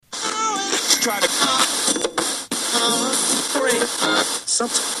try to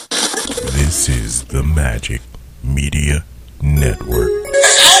This is the Magic Media Network. Open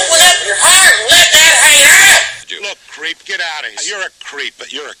up your heart and let that hang out. Look, creep, get out of here. You're a creep,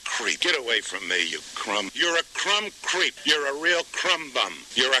 but you're a creep. Get away from me, you crumb. You're a crumb creep. You're a real crumb bum.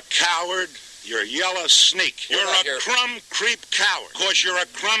 You're a coward. You're a yellow sneak. You're a crumb creep coward. Cause you're a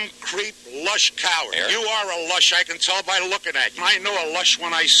crumb creep lush coward. You are a lush, I can tell by looking at you. I know a lush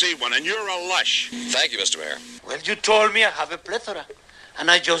when I see one, and you're a lush. Thank you, Mr. Mayor. Well, you told me I have a plethora. And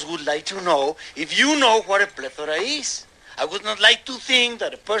I just would like to know if you know what a plethora is. I would not like to think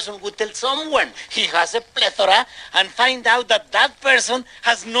that a person would tell someone he has a plethora and find out that that person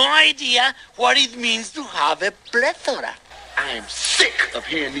has no idea what it means to have a plethora. I am sick of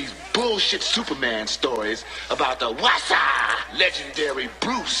hearing these bullshit Superman stories about the Wassa legendary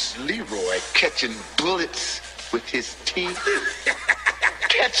Bruce Leroy catching bullets with his teeth.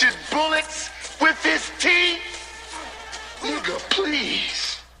 Catching bullets with his teeth? Nigga,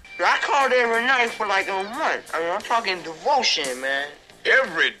 please. I called every night for like a month. I mean, I'm talking devotion, man.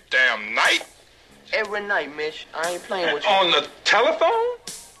 Every damn night? Every night, Mitch. I ain't playing with you. On the telephone?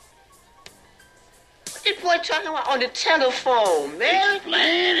 What this boy talking about on the telephone, man?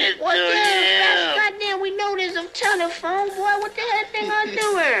 Explain it What to the hell? him. Goddamn, we know there's a telephone, boy. What the hell thing I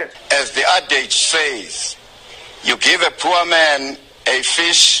do here? As the adage says, you give a poor man a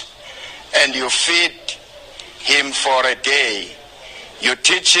fish and you feed him for a day. You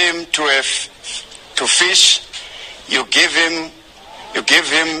teach him to fish. You give him,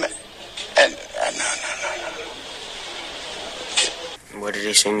 and no. What did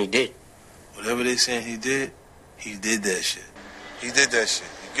they say he did? Whatever they saying he did that shit. He did that shit.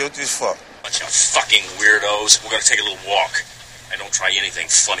 He guilty as fuck. Bunch of fucking weirdos. We're gonna take a little walk. I don't try anything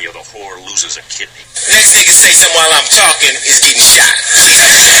funny or the whore loses a kidney. The next nigga say something while I'm talking is getting shot.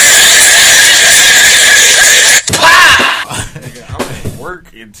 I'm at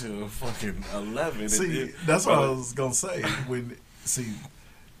work until fucking 11. See, that's what I was gonna say.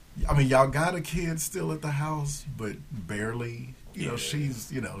 I mean, y'all got a kid still at the house, but barely.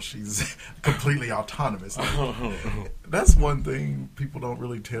 She's completely autonomous. That's one thing people don't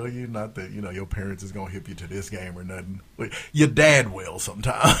really tell you. Not that, your parents is going to hip you to this game or nothing. Your dad will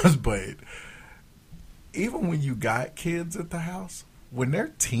sometimes, but even when you got kids at the house, when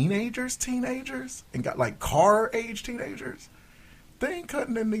they're teenagers, and got like car-age teenagers, they ain't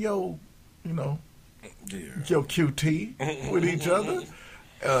cutting into your QT with each other.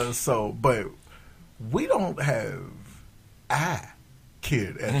 But we don't have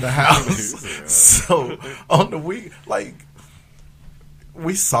kid at the house. So on the week,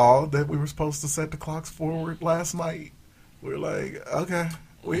 we saw that we were supposed to set the clocks forward last night. We were like, okay,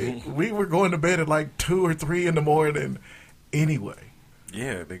 we were going to bed at like 2 or 3 in the morning anyway.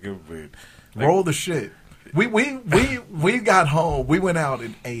 Yeah, they go weird. Roll the shit. We got home. We went out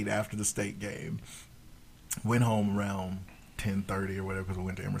and ate after the state game. Went home around 10:30 or whatever because we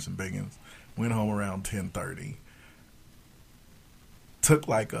went to Emerson Biggins. Went home around 10:30. Took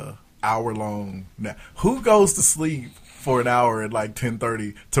like a hour-long nap. Who goes to sleep for an hour at like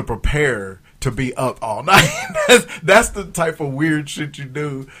 10:30 to prepare to be up all night? That's the type of weird shit you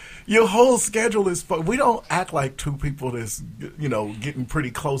do. Your whole schedule is we don't act like two people that's getting pretty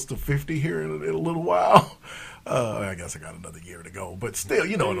close to 50 here in a little while. I guess I got another year to go, but still,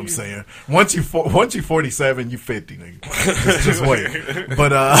 you know what I'm saying. Once you 47, you 50, nigga. Just wait.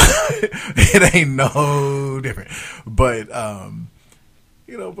 But it ain't no different. But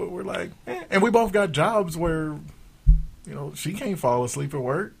but we're like, and we both got jobs where, she can't fall asleep at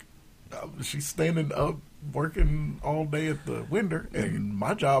work. She's standing up working all day at the window, and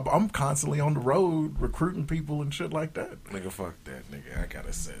my job, I'm constantly on the road recruiting people and shit like that. Nigga, fuck that, nigga. I got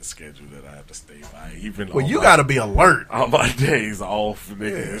a set schedule that I have to stay by. Even you got to be alert on my days off,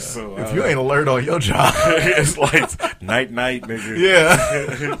 nigga. Yeah. So if you ain't alert on your job, it's like night, nigga. Yeah.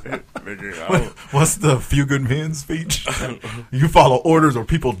 Nigga, what's the Few Good Men speech? You follow orders or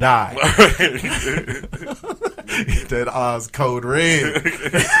people die. That Oz code red.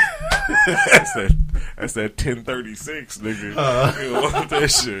 That's that 1036, nigga. You want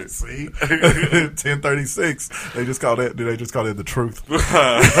that shit? See, 1036. They just call that. They just call it the truth. I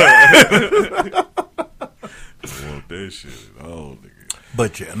want that shit. Oh, nigga.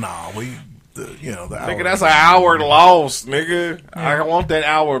 But yeah, nah, the nigga, that's an hour lost, nigga. Yeah. I want that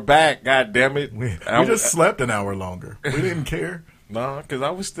hour back. God damn it. We just slept an hour longer. We didn't care. Nah, because I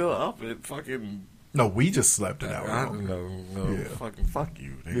was still up at fucking. No, we just slept an hour longer. No, yeah. Fuck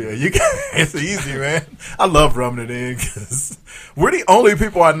you. Nigga. Yeah, it's easy, man. I love rubbing it in because we're the only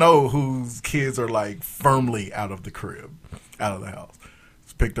people I know whose kids are like firmly out of the crib, out of the house.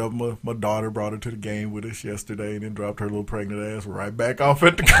 picked up my daughter, brought her to the game with us yesterday, and then dropped her little pregnant ass right back off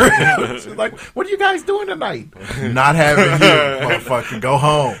at the crib. She's like, "What are you guys doing tonight?" Not having you, motherfucker. Go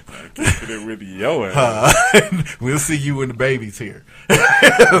home. Keeping it with your ass. We'll see you when the baby's here.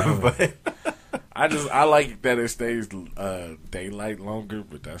 But, I like that it stays daylight longer,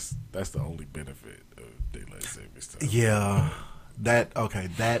 but that's the only benefit of daylight savings time. yeah.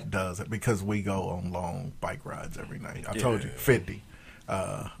 That does it because we go on long bike rides every night. I told you, 50.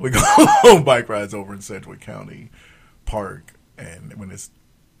 We go on bike rides over in Sedgwick County Park, and when it's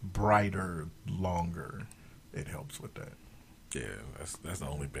brighter, longer, it helps with that. Yeah, that's the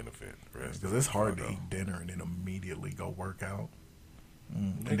only benefit. Because it's hard to eat dinner and then immediately go work out.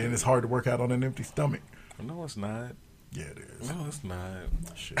 And then it's hard to work out on an empty stomach. No, it's not. Yeah, it is. No, it's not.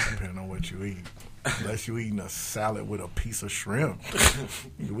 Shit, depending on what you eat. Unless you eating a salad with a piece of shrimp.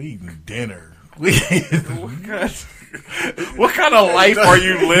 We eating dinner. What kind of life are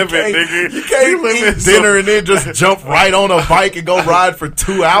you living, nigga? You can't eat dinner and then just jump right on a bike and go ride for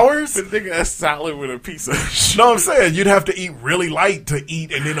 2 hours? But nigga, a salad with a piece of shrimp. No, I'm saying you'd have to eat really light to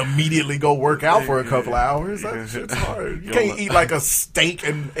eat and then immediately go work out for a couple of hours. That shit's hard. You can't eat like a steak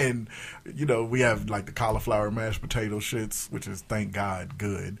and you know, we have like the cauliflower mashed potato shits, which is, thank God,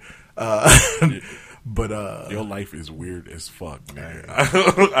 good. But your life is weird as fuck, man.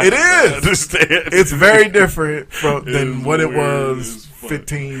 It is. Understand? It's very different than what it was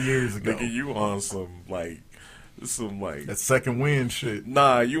 15 years ago. Nigga, you on some that second wind shit.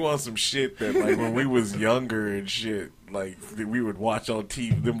 Nah, you on some shit that like when we was younger and shit, like that we would watch on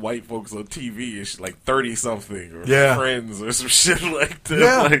TV, them white folks on TV and shit, like 30-something or Friends or some shit like that.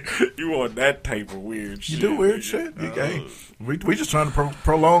 Yeah. Like you on that type of weird shit. You do weird shit. We just trying to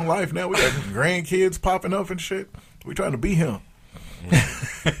prolong life now. We got grandkids popping up and shit. We trying to be him.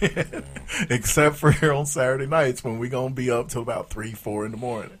 Except for here on Saturday nights when we gonna be up till about 3, 4 in the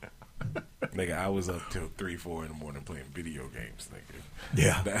morning. Nigga, I was up till 3, 4 in the morning playing video games, nigga.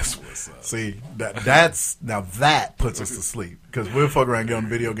 Yeah. That's what's up. See, that puts us to sleep. Because we'll fuck around, get on a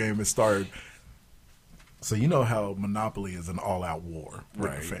video game and start. So you know how Monopoly is an all-out war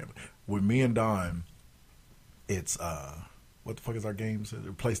with the family. With me and Don, it's, what the fuck is our game?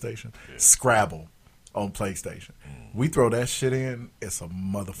 PlayStation? Yeah. Scrabble on PlayStation. We throw that shit in, it's a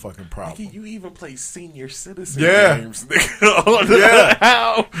motherfucking problem. Nigga, you even play senior citizen games, nigga.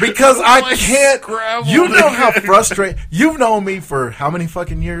 How? Because I can't. Scrabble, you know how frustrating. You've known me for how many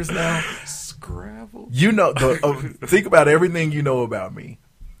fucking years now? Scrabble? You know, think about everything you know about me.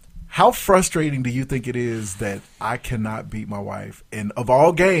 How frustrating do you think it is that I cannot beat my wife in, of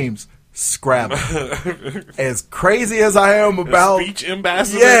all games, Scrabble? As crazy as I am about speech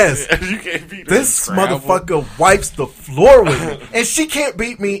ambassador, yes, you can't beat this motherfucker wipes the floor with me, and she can't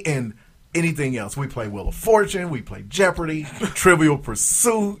beat me in anything else. We play Wheel of Fortune, we play Jeopardy, Trivial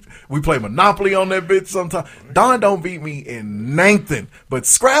Pursuit, we play Monopoly on that bitch sometimes. Dawn don't beat me in nothing, but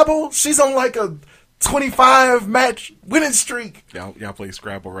Scrabble, she's on like a 25 match winning streak. Y'all play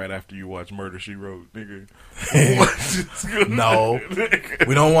Scrabble right after you watch Murder, She Wrote, nigga. No,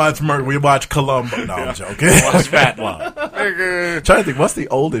 we don't watch Murder. We watch Columbo. No, I'm joking. Watch Fatlaw, nigga. Trying to think, what's the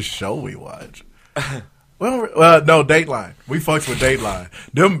oldest show we watch? Well, no, Dateline. We fucks with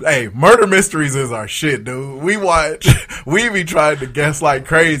Dateline. Murder mysteries is our shit, dude. We be trying to guess like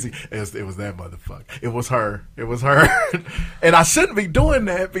crazy. It was that motherfucker. It was her. And I shouldn't be doing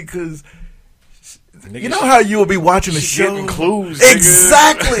that because. Nigga, you know how you will be watching the show? Getting clues,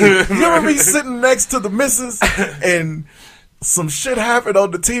 exactly. You ever be sitting next to the missus and some shit happened on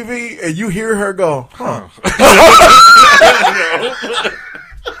the TV and you hear her go, huh?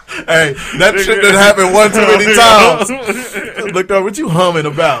 Hey, that shit done happened one too many times. Looked over, what you humming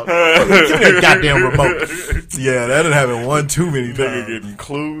about? Give me a goddamn remote. Yeah, that done happened one too many times. Nigga getting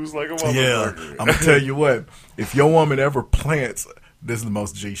clues like a motherfucker. Yeah, I'm gonna tell you what. If your woman ever plants, this is the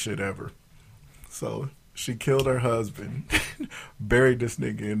most G shit ever. So she killed her husband, buried this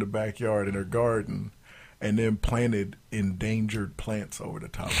nigga in the backyard in her garden, and then planted endangered plants over the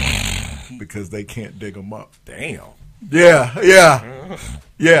top of them because they can't dig them up. Damn. Yeah.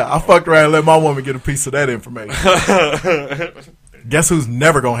 I fucked around and let my woman get a piece of that information. Guess who's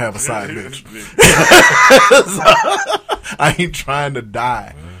never gonna have a side bitch? I ain't trying to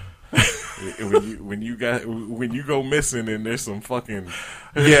die. When you go missing and there's some fucking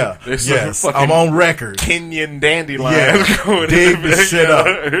fucking I'm on record. Kenyan dandelion going dig this shit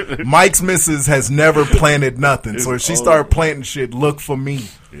up. Mike's missus has never planted nothing, so if she start planting shit, look for me.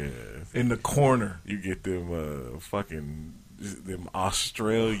 Yeah, in the corner. You get them them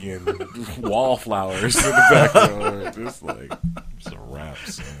Australian wallflowers in the background. Just like some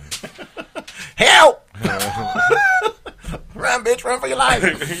raps. Help! Run, bitch, run for your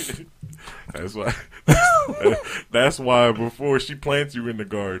life. That's why before she plants you in the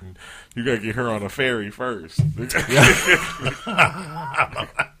garden, you gotta get her on a ferry first. I'm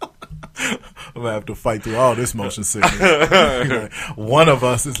gonna have to fight through all this motion sickness. One of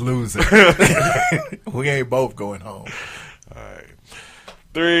us is losing. We ain't both going home. All right.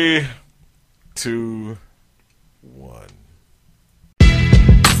 3, 2, 1.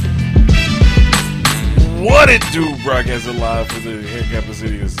 What it do? Broadcasting live for the Capital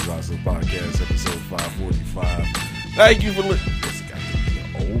City. This is also podcast episode 545. Thank you for listening. This got to be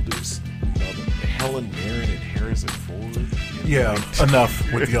the oldest mother. Helen Mirren and Harrison Ford. Yeah, enough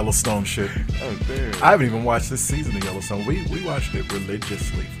with the Yellowstone shit. Oh, damn. I haven't even watched this season of Yellowstone. We watched it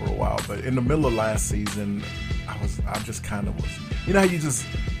religiously for a while, but in the middle of last season, I just kind of was. You know how you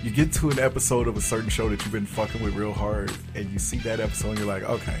get to an episode of a certain show that you've been fucking with real hard, and you see that episode, and you're like,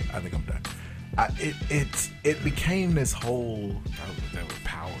 okay, I think I'm done. It became this whole. That was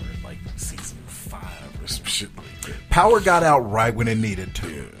Power in like season 5 or some shit like that. Power got out right when it needed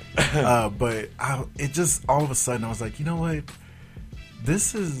to, but it just all of a sudden I was like, you know what?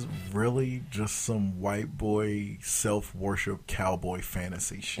 This is really just some white boy self-worship cowboy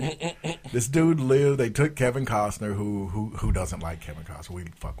fantasy shit. This dude lived. They took Kevin Costner, who doesn't like Kevin Costner. We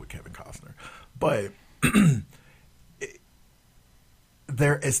fuck with Kevin Costner, but.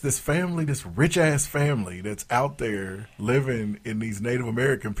 There is this family, this rich ass family that's out there living in these Native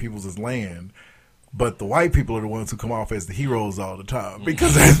American people's land, but the white people are the ones who come off as the heroes all the time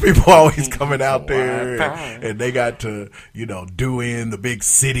because there's people always coming out there and they got to, do in the big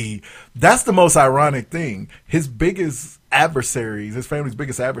city. That's the most ironic thing. His family's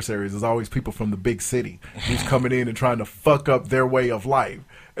biggest adversaries is always people from the big city who's coming in and trying to fuck up their way of life.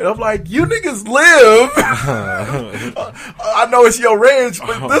 And I'm like, you niggas live. I know it's your ranch,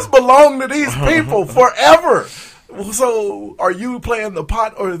 but this belonged to these people forever. So are you playing the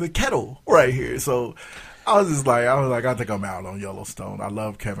pot or the kettle right here? So I was like, I think I'm out on Yellowstone. I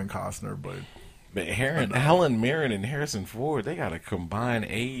love Kevin Costner, but Helen Mirren and Harrison Ford, they got a combined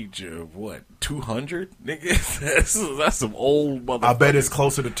age of what, 200? Nigga, that's some old motherfucker. I bet it's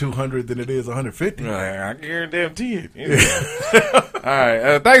closer to 200 than it is 150. I guarantee it. All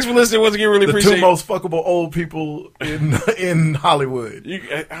right, thanks for listening. Once again, really appreciate it. The two most fuckable old people in Hollywood.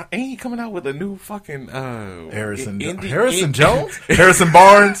 Ain't he coming out with a new fucking Harrison Jones, Harrison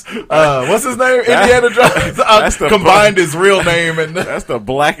Barnes. What's his name? Indiana Jones. Combined his real name and that's the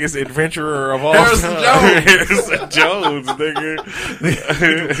blackest adventurer of all. Harrison Jones. Harrison Jones,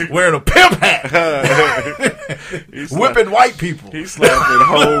 nigga. Wearing a pimp hat. Whipping white people. He's slapping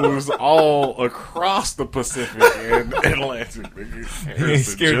hoes all across the Pacific and Atlantic, nigga. He ain't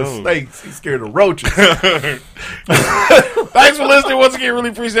scared of snakes. He's scared of roaches. Thanks for listening. Once again, really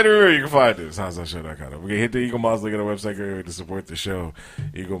appreciate it. You can find us. HowSoShow.com. We can hit the Eagle Moss link on our website to support the show.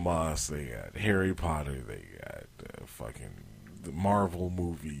 Eagle Moss. They got Harry Potter. They got fucking the Marvel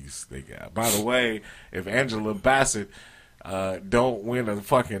movies. They got. By the way, if Angela Bassett don't win a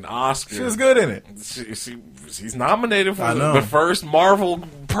fucking Oscar, she's good in it. She's nominated for the first Marvel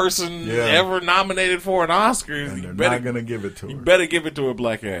person ever nominated for an Oscar. And they're not gonna give it to her. You better give it to a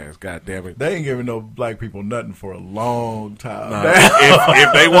black ass. God damn it! They ain't giving no black people nothing for a long time. Nah,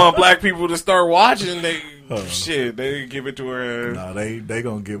 if they want black people to start watching, they give it to her. Nah, they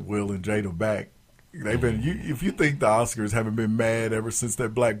gonna get Will and Jada back. They've been. If you think the Oscars haven't been mad ever since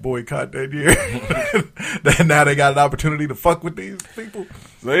that black boycott that year, then now they got an opportunity to fuck with these people.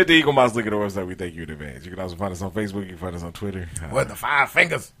 So hit the Eagle Mouse link at our website. We thank you in advance. You can also find us on Facebook. You can find us on Twitter. With the 5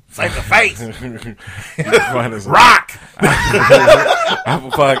 fingers, save the face. You can find us Rock.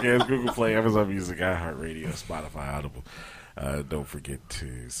 Apple Podcasts, Google Play, Amazon Music, iHeartRadio, Spotify, Audible. Don't forget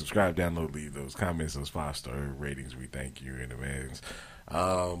to subscribe, download, leave those comments, those 5-star ratings. We thank you in advance.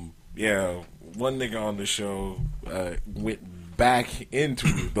 One nigga on the show went back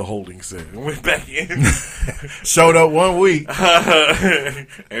into the holding cell. Went back in. Showed up 1 week.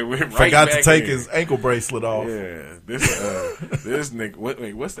 And went right Forgot back to take in. his ankle bracelet off. Yeah. This nigga,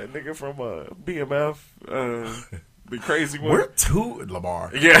 what's that nigga from BMF? The crazy one. We're 2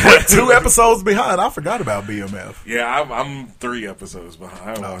 Lamar. Yeah, we're 2 episodes behind. I forgot about BMF. Yeah, I'm 3 episodes behind. I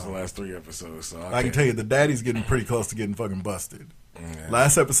haven't watched the last 3 episodes, so I can tell you the daddy's getting pretty close to getting fucking busted. Yeah.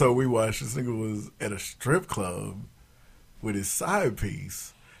 Last episode we watched, this nigga was at a strip club with his side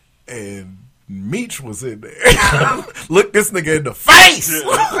piece, and Meech was in there. Look this nigga in the face.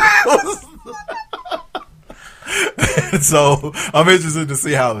 So I'm interested to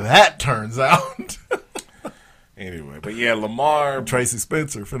see how that turns out. Anyway, but yeah, Lamar, Tracy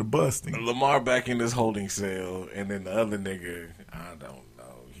Spencer for the busting. Lamar back in this holding cell, and then the other nigga, I don't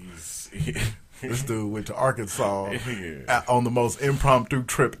know. This dude went to Arkansas Yeah. on the most impromptu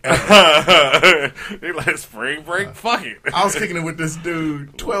trip ever. They like spring break. Fuck it. I was kicking it with this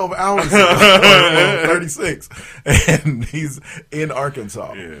dude 12 hours ago, 36, and he's in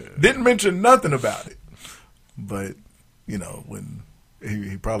Arkansas. Yeah. Didn't mention nothing about it, but you know when.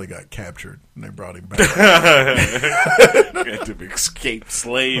 He probably got captured and they brought him back. Got them escaped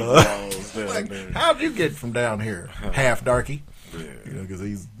slave laws down Like, there. how'd you get from down here? Half darky. Yeah. You know, because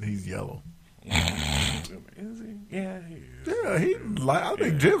he's yellow. Is he? Yeah, he is. Yeah, I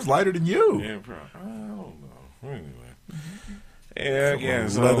think Jim's lighter than you. Yeah, probably. I don't know. Anyway. Yeah,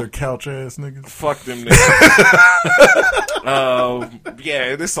 so leather couch ass niggas. fuck them niggas.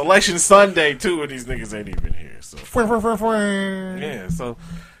 Yeah, this election Sunday too, and these niggas ain't even here. So yeah, so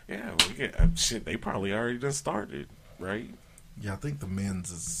yeah, we get shit. They probably already done started, right? Yeah, I think the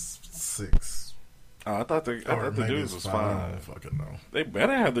men's is 6. Oh, I thought the dudes was 5. I don't fucking know. They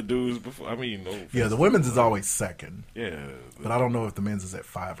better have the dudes before. I mean, no. Yeah, the women's is always second. Yeah, But I don't know if the men's is at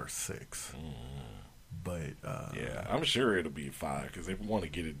 5 or 6. But yeah, I'm sure it'll be 5 because they want to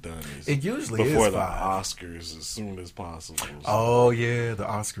get it done. It usually before is the 5. Oscars as soon as possible. So, Oh yeah, the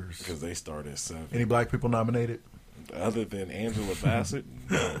Oscars. because they start at 7. Any black people nominated? Other than Angela Bassett,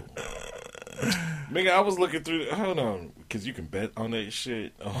 no. Nigga, I was looking through. Hold on, because you can bet on that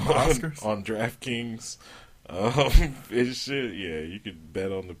shit Oscars? on DraftKings. And shit, yeah, you can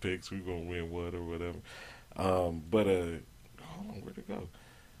bet on the picks. Who's gonna win what or whatever. But hold on, where'd it go?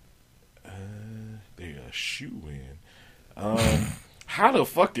 They a shoe in. How the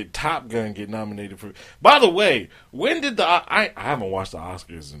fuck did Top Gun get nominated for? By the way, when did I haven't watched the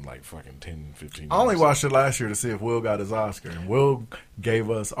Oscars in like fucking 10, 15 years. I only watched it last year to see if Will got his Oscar, and Will gave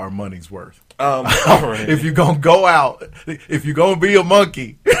us our money's worth. All right. If you're gonna go out, if you're gonna be a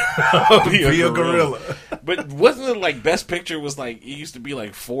monkey, be a gorilla. But wasn't it like Best Picture was like it used to be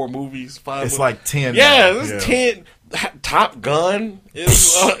like 4 movies, 5? It's like 10. Yeah, now. this is 10. Top Gun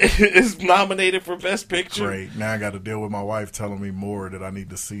is nominated for Best Picture. Great. Now I got to deal with my wife telling me more that I need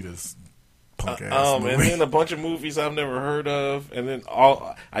to see this punk ass movie. And then a bunch of movies I've never heard of, and then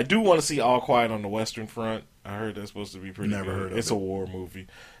I do want to see All Quiet on the Western Front. I heard that's supposed to be pretty Never good. heard of It's it. a war movie.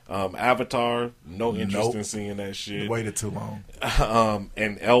 Avatar, no interest in seeing that shit. Waited too long.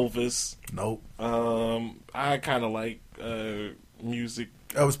 And Elvis. Nope. I kind of like music.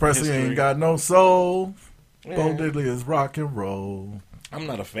 Elvis Presley history. ain't got no soul. Yeah. Bo Diddley is rock and roll. I'm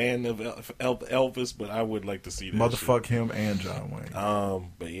not a fan of Elvis, but I would like to see that. Motherfuck him and John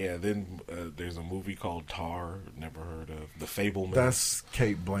Wayne. But yeah, then there's a movie called Tar. Never heard of. The Fablemans. That's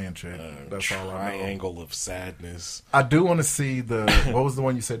Kate Blanchett. That's all I know. Triangle of Sadness. I do want to see the. What was the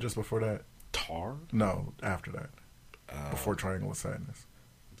one you said just before that? Tar. No, after that. Before Triangle of Sadness.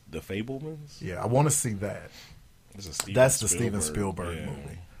 The Fablemans. Yeah, I want to see that. That's the Steven Spielberg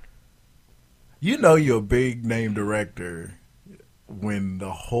movie. You know you're a big name director when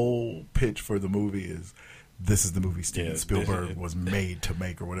the whole pitch for the movie is this is the movie Steven Spielberg was made to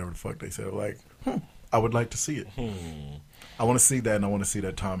make or whatever the fuck they said. Like, I would like to see it. I want to see that, and I want to see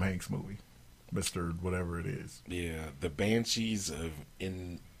that Tom Hanks movie, Mr. whatever it is. Yeah, the Banshees of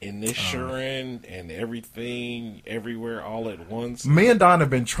Inisherin and everything, everywhere, all at once. Me and Don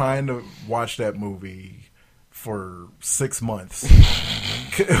have been trying to watch that movie for 6 months.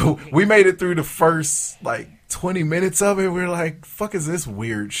 We made it through the first like 20 minutes of it. We're like, fuck is this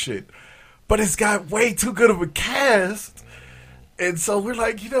weird shit? But it's got way too good of a cast. And so we're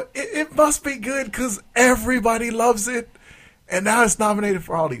like, you know, it must be good because everybody loves it. And now it's nominated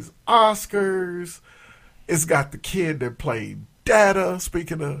for all these Oscars. It's got the kid that played Data,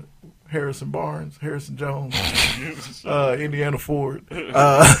 speaking of Harrison Jones, Indiana Ford.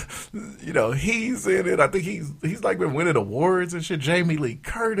 You know, he's in it. I think he's like been winning awards and shit. Jamie Lee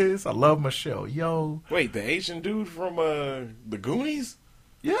Curtis. I love Michelle Yeoh. Wait, the Asian dude from the Goonies?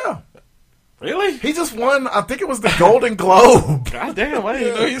 Yeah. Really? He just won, I think it was the Golden Globe. God damn, I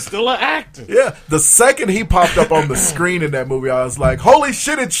didn't know he's still an actor. Yeah. The second he popped up on the screen in that movie, I was like, holy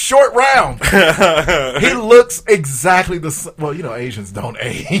shit, it's Short Round. He looks exactly well, you know, Asians don't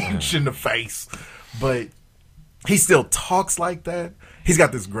age in the face. But he still talks like that. He's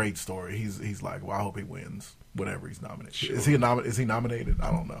got this great story. He's like, well, I hope he wins whatever he's nominated. Sure. Is he nominated? I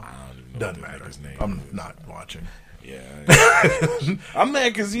don't know. I don't even know. Doesn't matter. His name I'm is. not watching. Yeah. I'm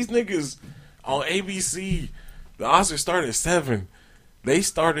mad because these niggas on ABC, the Oscars started at 7. They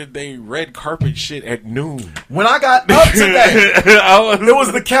started their red carpet shit at noon. When I got up today, it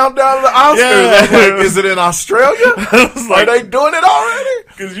was the countdown of the Oscars. Yeah. I was like, is it in Australia? Are they doing it already?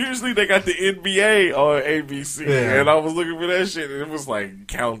 Because usually they got the NBA on ABC. Yeah. And I was looking for that shit, and it was like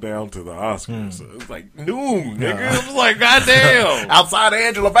countdown to the Oscars. So it was like noon, nigga. Yeah. It was like, goddamn. Outside of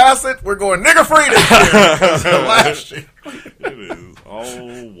Angela Bassett, we're going nigger free this year. Last year. It is all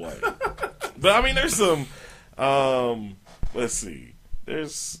white. But I mean, there's some, let's see.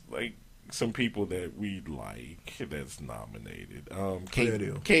 There's like some people that we like that's nominated.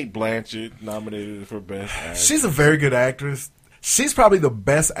 Kate Blanchett nominated for Best Actress. She's a very good actress. She's probably the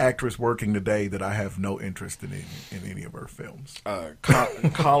best actress working today that I have no interest in any of her films.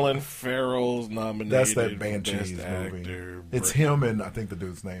 Colin Farrell's nominated. That's that for Banshees Best movie. Actor. It's him, and I think the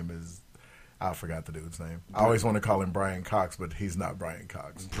dude's name is. I forgot the dude's name. I always want to call him Brian Cox, but he's not Brian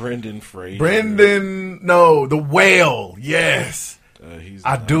Cox. Brendan Fraser. The Whale. Yes.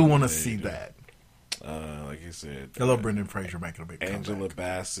 I do want to see that. Like I said, I love Brendan Fraser making a big comeback. Angela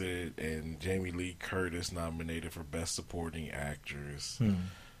Bassett and Jamie Lee Curtis nominated for Best Supporting Actress.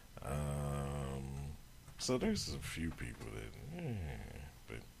 So there's a few people that,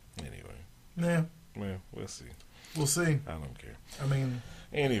 but anyway. Yeah. Well, we'll see. We'll see. I don't care. I mean,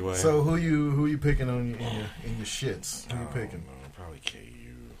 anyway. So who you picking on in your shits? Who you picking? Know, probably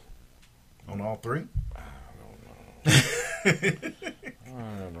KU. On all three? I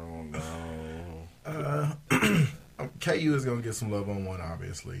don't know. KU is gonna get some love on one,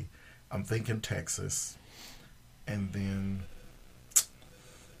 obviously. I'm thinking Texas, and then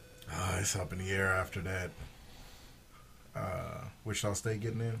it's up in the air after that. Wichita State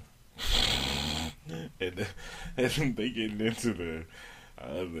getting in. And they getting into the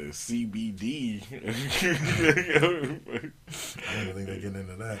CBD. I don't think they're getting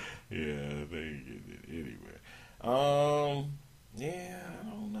into that. Yeah, they get it anyway. Yeah, I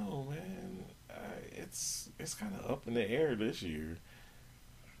don't know, man. It's kind of up in the air this year.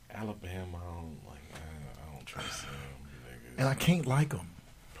 Alabama, I don't trust them niggas. And I can't like them.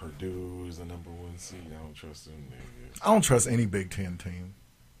 Purdue is the number 1 seed. I don't trust them niggas. I don't trust any Big Ten team.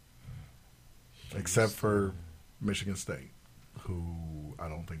 Except for Michigan State, who I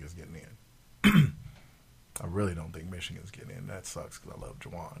don't think is getting in. I really don't think Michigan's getting in. That sucks because I love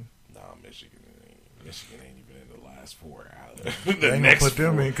Juwan. Nah, Michigan ain't even in the last 4 out. They ain't gonna put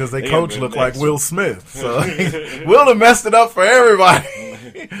them in because they coach look like Will Smith. So Will have messed it up for everybody.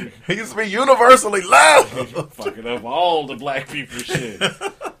 He used to be universally loved. Fucking up all the black people shit.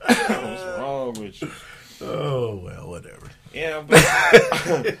 What's wrong with you? Oh, well, whatever. Yeah, but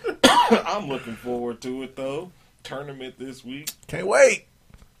I'm looking forward to it, though. Tournament this week. Can't wait.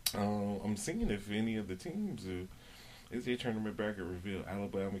 I'm seeing if any of the teams is their tournament bracket revealed.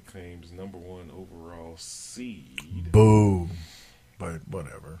 Alabama claims number 1 overall seed. Boo. But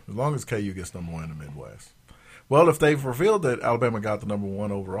whatever. As long as KU gets number 1 in the Midwest. Well, if they've revealed that Alabama got the number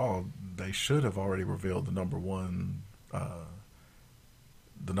 1 overall, they should have already revealed the number 1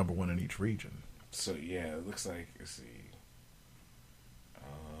 in each region. So, yeah, it looks like, let's see.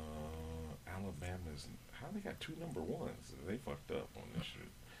 Alabama's, how they got 2 number 1s? They fucked up on this shit.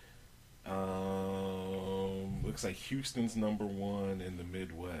 Looks like Houston's number 1 in the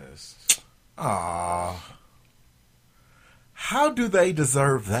Midwest. How do they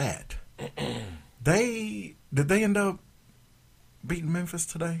deserve that? Did they end up beating Memphis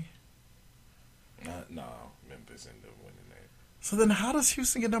today? No, Memphis ended up winning that. So then how does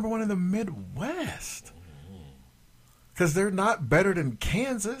Houston get number 1 in the Midwest? Because they're not better than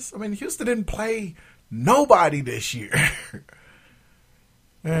Kansas. I mean, Houston didn't play nobody this year.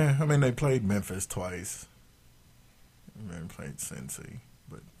 Yeah, I mean, they played Memphis twice. And then played Cincy.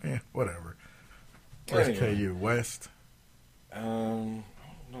 But, whatever. Where's KU? West? I don't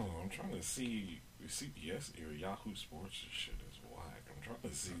know. I'm trying to see CBS or Yahoo Sports shit is whack. I'm trying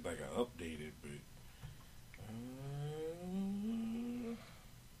to see, like, an updated, but...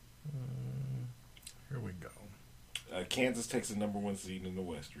 Here we go. Kansas takes the number 1 seed in the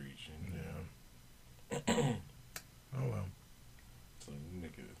West region. Yeah. Oh, well. So,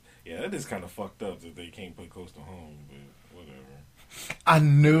 niggas. Yeah, that is kind of fucked up that they can't play close to home, but whatever. I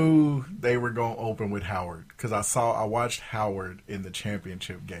knew they were going to open with Howard because I watched Howard in the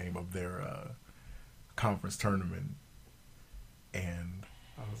championship game of their conference tournament, and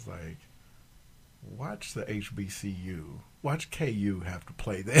I was like, watch the HBCU. Watch KU have to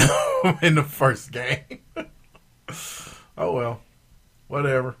play them in the first game. Oh, well.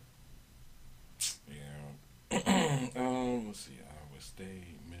 Whatever. Yeah. Let's see. Iowa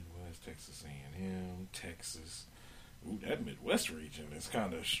State, Midwest, Texas A&M, Texas. Ooh, that Midwest region is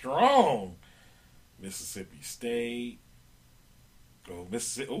kind of strong. Mississippi State.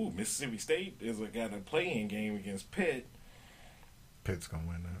 Mississippi State got a play-in game against Pitt. Pitt's gonna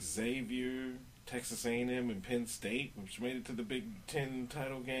win that. Xavier, Texas A&M, and Penn State, which made it to the Big Ten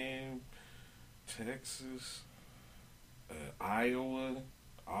title game. Texas, Iowa,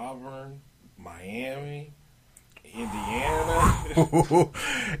 Auburn, Miami, Indiana.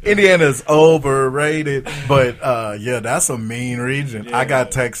 Indiana's overrated, but yeah, that's a mean region. Yeah. I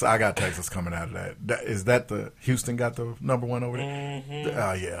got Texas coming out of that. Is that the Houston got the number one over there?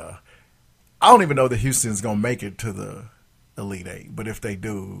 Mm-hmm. Yeah. I don't even know that Houston's gonna make it to the Elite Eight, but if they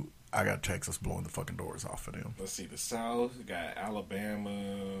do, I got Texas blowing the fucking doors off of them. Let's see, the South got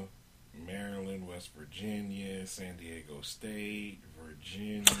Alabama, Maryland, West Virginia, San Diego State,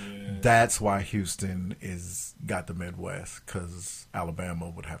 Virginia. That's why Houston got the Midwest, because Alabama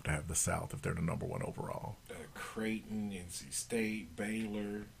would have to have the South if they're the number one overall. Creighton, NC State,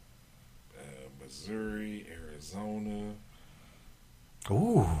 Baylor, Missouri, Arizona.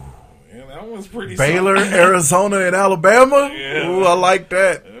 Ooh. Yeah, that was pretty Baylor, solid. Arizona, and Alabama? Yeah. Ooh, I like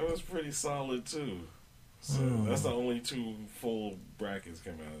that. That was pretty solid, too. So that's the only two full brackets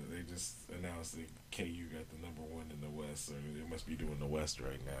come out. They just announced that KU got the number one in the West, so they must be doing the West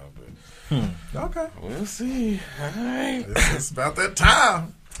right now. But Okay. we'll see. All right. It's about that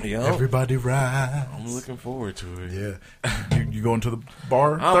time. Yo, Everybody rides. I'm looking forward to it. Yeah. You going to the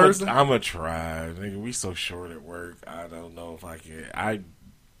bar Thursday? I'm a try. Nigga, we so short at work. I don't know if I can. I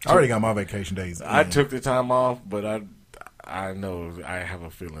already got my vacation days. I took the time off, but I know I have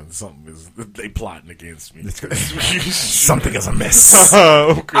a feeling they plotting against me. Something is amiss.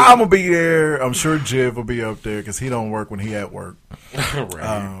 Okay. I'm gonna be there. I'm sure Jiv will be up there because he don't work when he at work.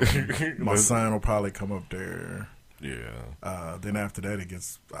 Right. My son will probably come up there. Yeah. Then after that, it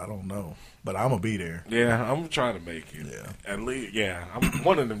gets, I don't know, but I'm gonna be there. Yeah, I'm trying to make it. Yeah. At least, yeah. I'm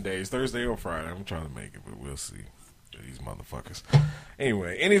one of them days, Thursday or Friday. I'm trying to make it, but we'll see. These motherfuckers.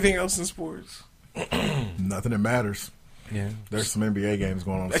 Anyway, anything else in sports? Nothing that matters. Yeah. There's some NBA games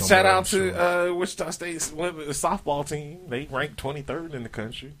going on. Shout out to Wichita State's softball team. They ranked 23rd in the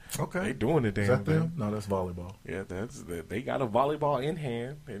country. Okay. They doing it, damn. Is that them? thing. No, that's volleyball. Yeah, they got a volleyball in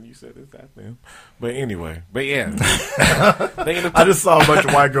hand, and you said it's that them. But anyway, yeah. I just saw a bunch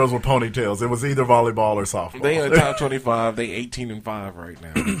of white girls with ponytails. It was either volleyball or softball. They in the top 25. They 18-5 right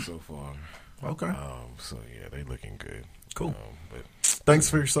now so far. Okay. So yeah, they looking good. Cool. But thanks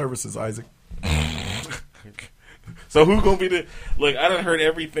for your services, Isaac. So who's gonna be look? I done heard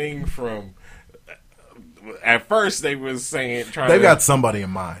everything from. At first, they was saying they've got somebody in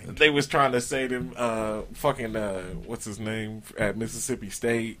mind. They was trying to say them what's his name at Mississippi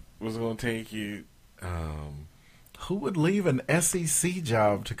State was gonna take it. Who would leave an SEC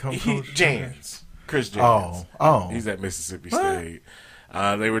job to come coach? Jans. Chris Jans. Oh, he's at Mississippi State.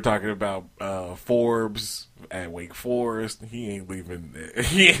 They were talking about Forbes at Wake Forest. He ain't leaving there.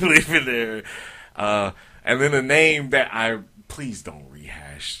 He ain't leaving there. And then a name that please don't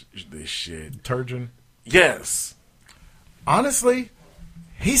rehash this shit. Turgeon? Yes. Honestly,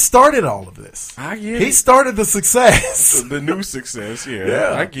 he started all of this. I get it. He started the success. The new success,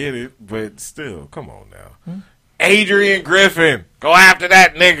 Yeah. I get it. But still, come on now. Adrian Griffin. Go after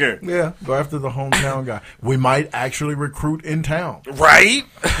that nigga. Yeah, go after the hometown guy. We might actually recruit in town. Right?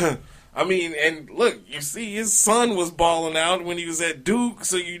 I mean, and look, you see his son was balling out when he was at Duke,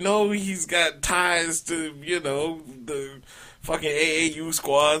 so you know he's got ties to, the fucking AAU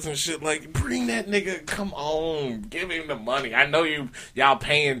squads and shit. Like, bring that nigga, come on, give him the money. I know y'all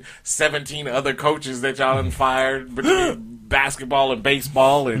paying 17 other coaches that y'all done fired between basketball and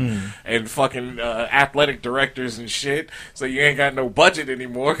baseball and fucking athletic directors and shit, so you ain't got no budget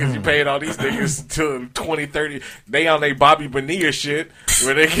anymore because you paid all these niggas till 2030. They on they Bobby Bonilla shit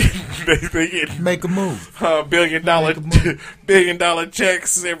where they get make a move, $1 billion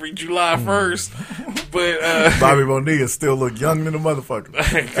checks every July 1st. But Bobby Bonilla still look young than a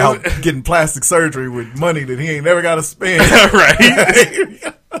motherfucker, out getting plastic surgery with money that he ain't never got to spend.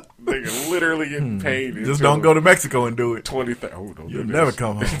 Right. Nigga literally getting paid. Just don't go to Mexico and do it. 20,000. Oh, don't You'll do never this.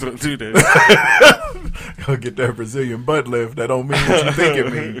 come home. Don't do that. Go get that Brazilian butt lift. That don't mean what you think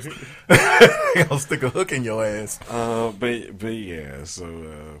it means. I'll stick a hook in your ass. But yeah.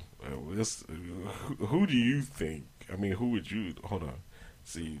 So, who do you think? I mean, who would you? Hold on.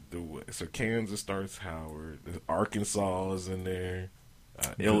 See, so Kansas starts Howard. Arkansas is in there.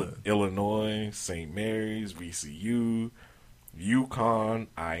 Illinois, St. Mary's, VCU. UConn,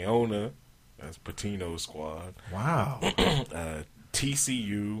 Iona, that's Patino's squad. Wow.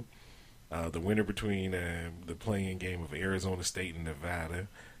 TCU, the winner between the playing game of Arizona State and Nevada.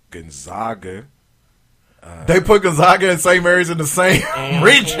 Gonzaga. They put Gonzaga and St. Mary's in the same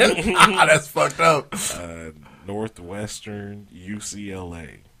region? That's fucked up. Northwestern,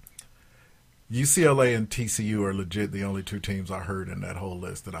 UCLA. UCLA and TCU are legit the only two teams I heard in that whole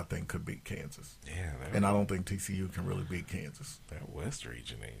list that I think could beat Kansas. Yeah, and I don't think TCU can really beat Kansas. That West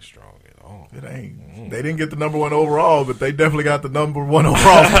region ain't strong at all. It ain't. They didn't get the number one overall, but they definitely got the number one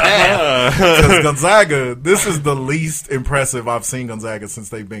overall. Because Gonzaga, this is the least impressive I've seen Gonzaga since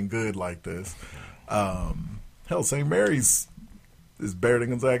they've been good like this. Hell, St. Mary's is better than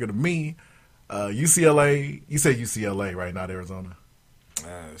Gonzaga to me. UCLA, you said UCLA, right? Not Arizona.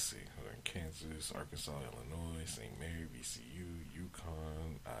 Let's see. Kansas, Arkansas, Illinois, St. Mary, VCU,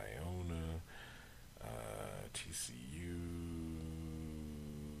 UConn, Iona, TCU,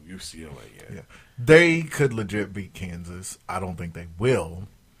 UCLA. Yeah, they could legit beat Kansas. I don't think they will.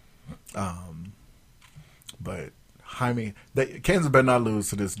 But Jaime, Kansas better not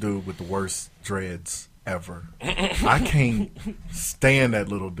lose to this dude with the worst dreads ever. I can't stand that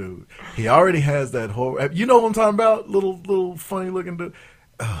little dude. He already has that whole. You know what I'm talking about? Little funny looking dude.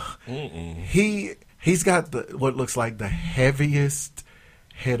 He's got what looks like the heaviest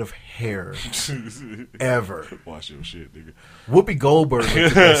head of hair ever. Watch your shit, nigga. Whoopi Goldberg looked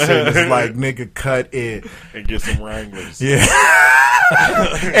at that shit and was like, nigga, cut it. And get some Wranglers. Yeah.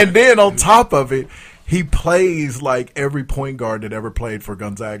 And then on top of it, he plays like every point guard that ever played for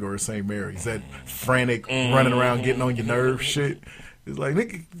Gonzaga or St. Mary's. That frantic running around getting on your nerves shit. It's like,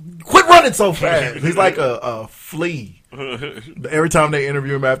 nigga, quit running so fast. He's like a flea. Every time they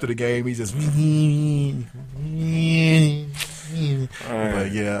interview him after the game, he's just.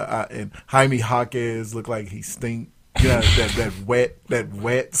 But yeah, and Jaime Jaquez look like he stink. Yeah, that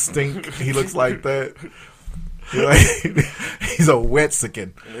wet stink. He looks like that. He's a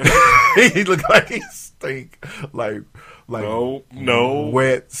wet-sicken. He look like he stink. Like no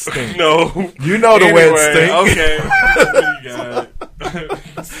wet stink. No, you know the wet stink. Okay, you got it.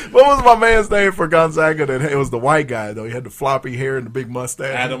 What was my man's name for Gonzaga? It was the white guy though. He had the floppy hair and the big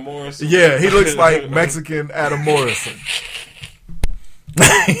mustache. Adam Morrison. Yeah, he looks like Mexican Adam Morrison.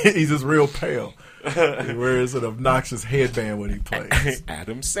 He's just real pale. He wears an obnoxious headband when he plays.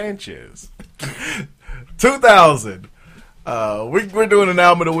 Adam Sanchez. 2000. We're doing an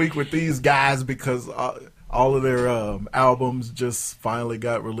album of the week with these guys because all of their albums just finally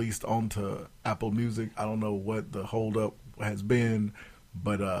got released onto Apple Music. I don't know what the holdup has been,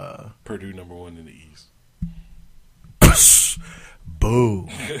 but Purdue #1 in the East. Boo.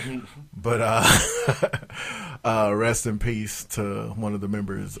 But rest in peace to one of the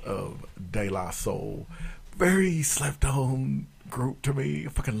members of De La Soul. Very slept on group to me. I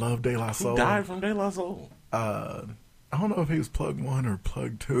fucking love De La Soul. Who died from De La Soul? I don't know if he was Plug 1 or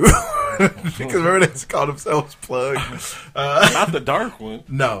Plug 2. Because remember they called themselves Plug. Not the dark one.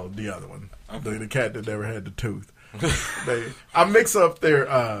 No, the other one. Okay. The cat that never had the tooth. I mix up their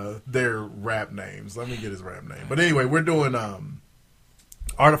rap names. Let me get his rap name. But anyway, we're doing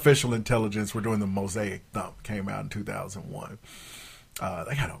Artificial Intelligence. We're doing the Mosaic Thump. Came out in 2001.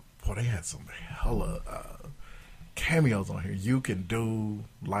 They had some hella cameos on here. You Can Do,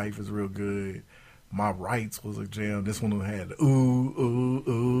 Life Is Real Good. My Rights was a jam. This one had Ooh, Ooh,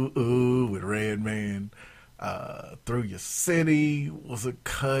 Ooh, Ooh with Redman. Through Your City was a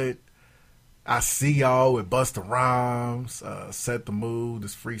cut. I See Y'all with Busta Rhymes. Set the Mood,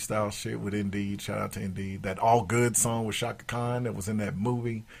 this freestyle shit with Indeed. Shout out to Indeed. That All Good song with Shaka Khan that was in that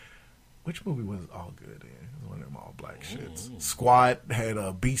movie. Which movie was All Good in? It was one of them all black shits. Squad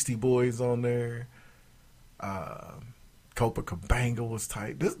had Beastie Boys on there. Copacabana was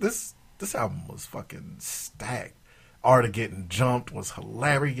tight. This album was fucking stacked. Art of Getting Jumped was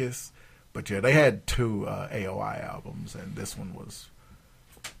hilarious. But yeah, they had two AOI albums, and this one was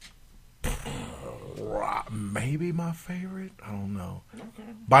maybe my favorite. I don't know.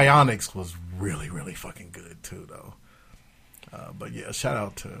 Okay. Bionics was really, really fucking good too, though. But yeah, shout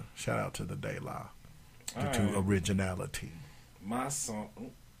out to the De La, to originality. My song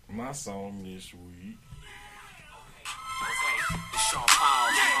this week. It's Sean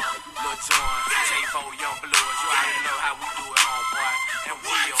Paul, Lil Jon, J4, Young Blues. You already know how we do it, homeboy. And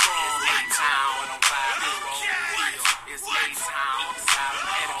Will, it's A-Town on 5 It's A-Town, side of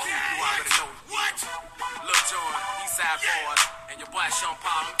Edo. You already know. Lil Jon, Eastside Boys, and your boy Sean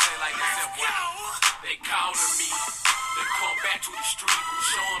Paul. I'm tell you like this, boy. They calling me. They come back to the street.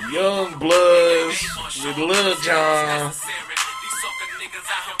 Young Bloods with Lil Jon.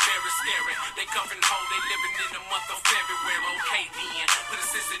 Niggas out here very scary. They coming home, they living in the month of February. Okay then, put a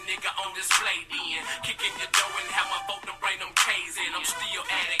sister nigga on display then. Kicking your door and have my vote to bring them K's in. I'm still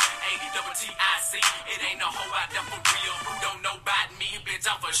addict, ADTIC. It ain't no hoe out there for real. Who don't know about me, bitch,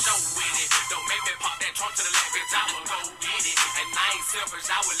 I'm for show with it. Don't make me pop that trunk to the left, bitch, I'ma go get it. And I ain't selfish,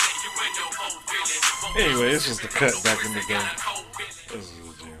 I would let you in your whole feeling. Anyway, it's just a cut back in the day. This is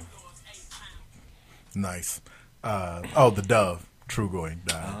a jam. Nice. The Dove. Trugoy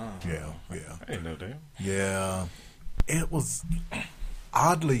died. Yeah. I didn't know that. Yeah. It was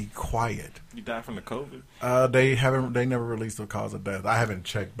oddly quiet. You died from the COVID? They never released the cause of death. I haven't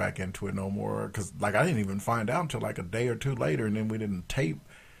checked back into it no more because I didn't even find out until like a day or two later, and then we didn't tape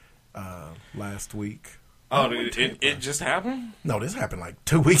last week. Oh, it just happened? No, this happened like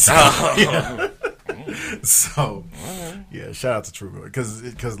 2 weeks ago. Yeah. So, yeah, shout out to Trugoy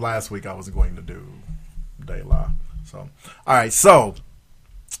because last week I was going to do De La. So, all right, so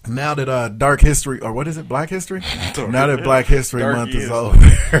now that Dark History, or what is it, Black History? Now that Black History Month is over,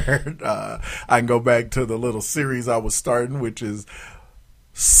 I can go back to the little series I was starting, which is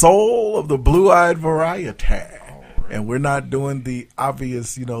Soul of the Blue-Eyed Variety. And we're not doing the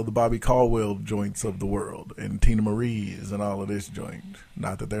obvious, the Bobby Caldwell joints of the world and Tina Marie's and all of this joint.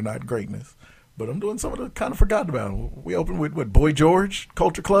 Not that they're not greatness, but I'm doing some of the kind of forgotten about. We opened with, Boy George,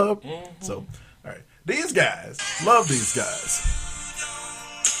 Culture Club. Mm-hmm. So, all right. These guys, love these guys.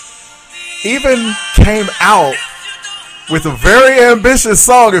 Even came out with a very ambitious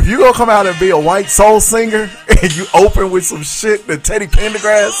song. If you're going to come out and be a white soul singer and you open with some shit that Teddy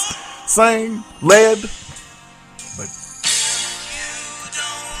Pendergrass sang, led. But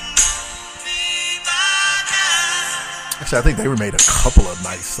actually, I think they made a couple of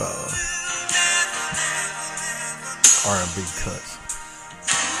nice R&B cuts.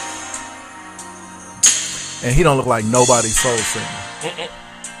 And he don't look like nobody's soul singer.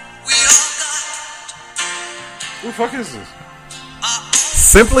 Who the fuck is this?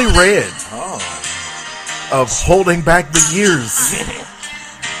 Simply Red. Of Holding Back the Years.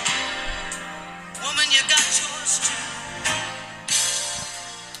 Woman, you got yours too.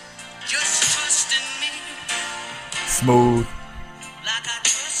 Just trust in me. Smooth. Like I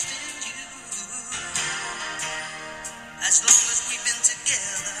trust in you. As long as we've been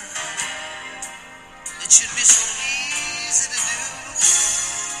together, it should be so easy to do.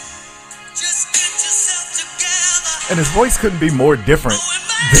 Just get yourself together. And his voice couldn't be more different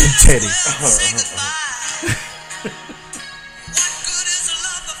than Teddy.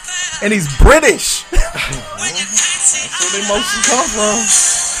 And he's British. That's where they mostly come from.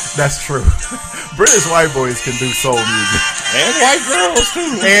 That's true. British white boys can do soul music. And white girls,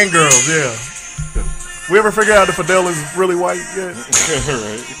 too. And girls, yeah. We ever figure out if Adele is really white yet?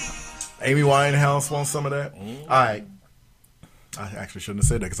 Right. Amy Winehouse wants some of that? All right. I actually shouldn't have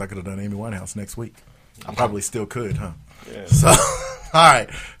said that because I could have done Amy Winehouse next week. I probably still could, huh? Yeah. So, all right.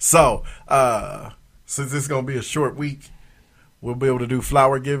 So, since this is going to be a short week, we'll be able to do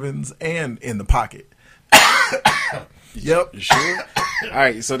flower givings and in the pocket. Yep. You sure? All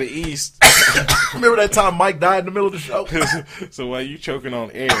right. So the East. Remember that time Mike died in the middle of the show? So while you choking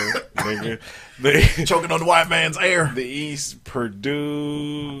on air, nigga, choking on the white man's air. The East: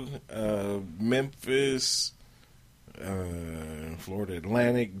 Purdue, Memphis, Florida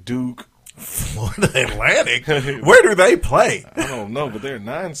Atlantic, Duke. Florida Atlantic? Where do they play? I don't know, but they're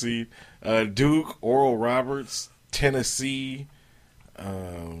 9 seed. Duke, Oral Roberts, Tennessee,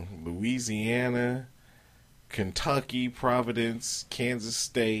 Louisiana, Kentucky, Providence, Kansas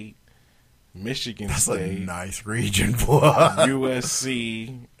State, Michigan State. That's a nice region, boy.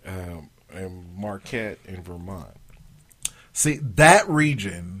 USC, and Marquette in Vermont. See, that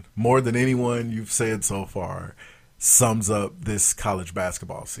region, more than anyone you've said so far, sums up this college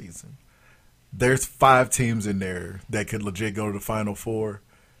basketball season. There's 5 teams in there that could legit go to the Final Four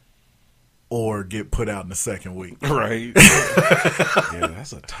or get put out in the second week. Right. Yeah,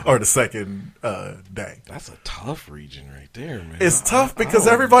 that's a tough. Or the second day. That's a tough region right there, man. It's tough because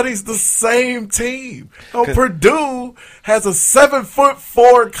everybody's the same team. Oh, Purdue has a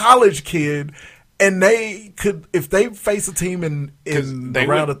 7'4" college kid, and they could, if they face a team in the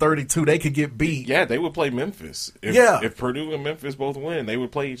round of 32, they could get beat. Yeah, they would play Memphis. If Purdue and Memphis both win, they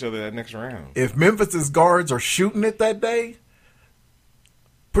would play each other that next round. If Memphis's guards are shooting it that day,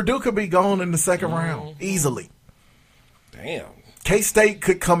 Purdue could be gone in the second round easily. Damn. K-State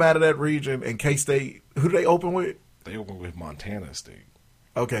could come out of that region, and K-State, who do they open with? They open with Montana State.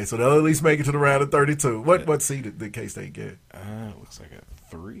 Okay, so they'll at least make it to the round of 32. What seed did K-State get? Looks like a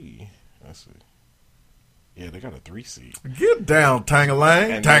 3. Let's see. Yeah, they got a 3 seed. Get down,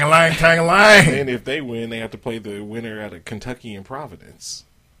 Tang-a-lang, Tang-a-lang, Tang-a-lang. And if they win, they have to play the winner out of Kentucky and Providence.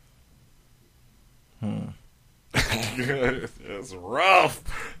 It's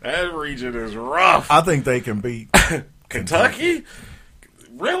rough. That region is rough. I think they can beat Kentucky?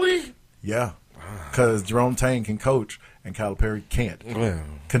 Really? Yeah. Because Jerome Tang can coach and Calipari can't. Well,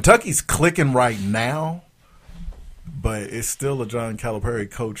 Kentucky's clicking right now, but it's still a John Calipari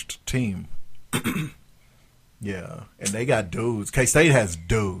coached team. Yeah, and they got dudes. K-State has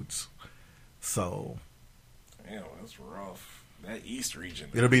dudes. So, damn, that's rough. That East region.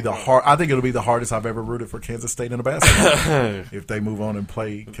 It'll be I think it'll be the hardest I've ever rooted for Kansas State in a basketball if they move on and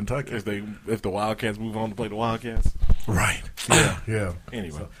play Kentucky. If the Wildcats move on to play the Wildcats. Right. Yeah. Yeah.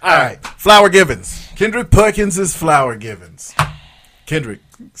 Anyway. So, all right. Flower Givens. Kendrick Perkins is Flower Givens. Kendrick,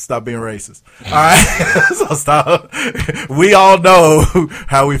 stop being racist. All right. So stop. We all know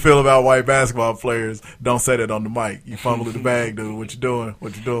how we feel about white basketball players. Don't say that on the mic. You fumble in the bag, dude. What you doing?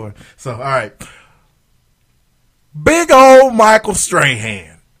 What you doing? So, all right. Big old Michael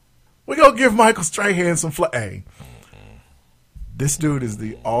Strahan. We're going to give Michael Strahan some Hey, this dude is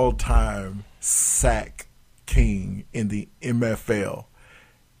the all-time sack king in the MFL.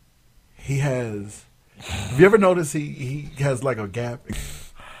 He has... Have you ever noticed he has like a gap?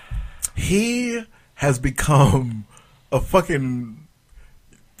 He has become a fucking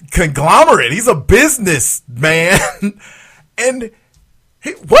conglomerate. He's a businessman. And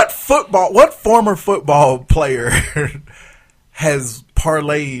what former football player has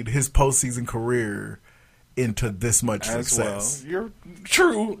parlayed his postseason career into this much success? Well, you're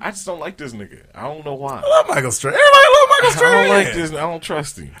true. I just don't like this nigga. I don't know why. I love Michael Strahan. Everybody love Michael Strahan. I don't like this. I don't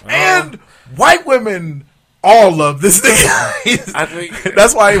trust him. And white women all love this nigga. I think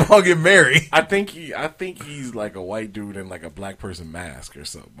that's why he won't get married. I think he's like a white dude in like a black person mask or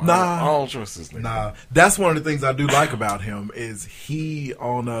something. Nah, I don't trust this nigga. Nah, that's one of the things I do like about him is he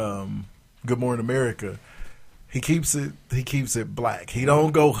on Good Morning America. He keeps it black. He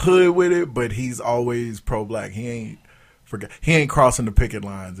don't go hood with it, but he's always pro black. He ain't crossing the picket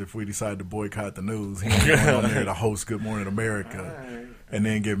lines if we decide to boycott the news. He ain't going on there to host Good Morning America and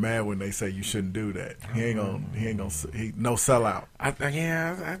then get mad when they say you shouldn't do that. He ain't gonna no sellout. I think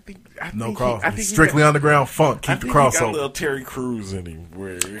no cross. Strictly underground funk. Keep the crossover. He got a little Terry Crews in him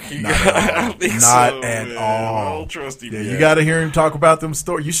where he not at all. I don't trust him. Yeah, you got to hear him talk about them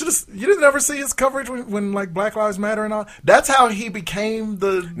stories. You didn't ever see his coverage when like Black Lives Matter and all. That's how he became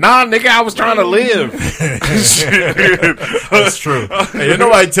the. Nah, nigga, I was trying to live. That's true. Hey, didn't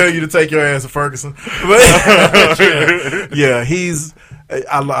nobody tell you to take your ass to Ferguson. But yeah, he's.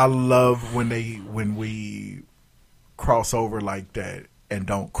 I love when we cross over like that and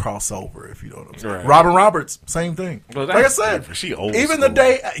don't cross over, if you know what I'm saying. Right. Robin Roberts, same thing. Well, like I said, she old even school. The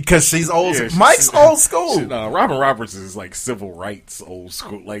day because she's old. Yeah, Mike's old school. Robin Roberts is like civil rights old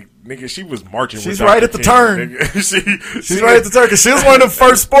school. Like nigga, she was marching. She's with right Dr. at the King, turn. She's right at the turn because she was one of the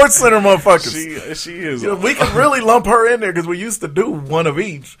first Sports Center motherfuckers. She is. We could really lump her in there because we used to do one of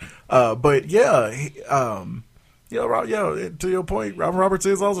each. But yeah. To your point, Robin Roberts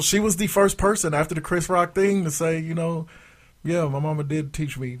is also. She was the first person after the Chris Rock thing to say, yeah, my mama did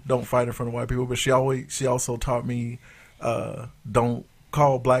teach me don't fight in front of white people, but she also taught me don't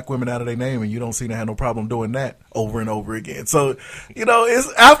call black women out of their name, and you don't seem to have no problem doing that over and over again. So,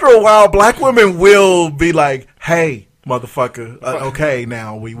 it's after a while, black women will be like, hey, motherfucker, okay,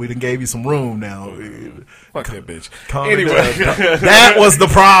 now we done gave you some room now. Fuck that bitch. Anyway, that was the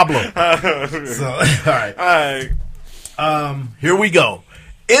problem. So, all right. Here we go.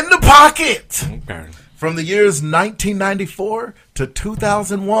 In the pocket. Okay. From the years 1994 to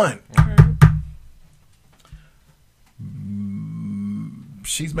 2001.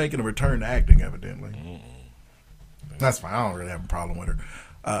 She's making a return to acting, evidently. That's fine. I don't really have a problem with her.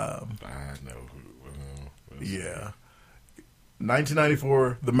 I know who. Yeah.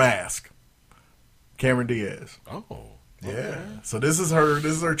 1994, The Mask. Cameron Diaz. Oh. Yeah. Okay. So this is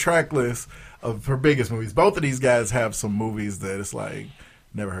her track list of her biggest movies. Both of these guys have some movies that it's like,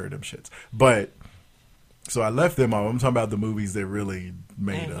 never heard them shits. But, so I left them off. I'm talking about the movies that really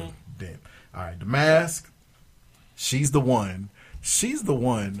made a dent. All right. The Mask. She's the One. She's the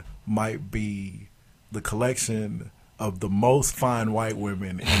One might be the collection of the most fine white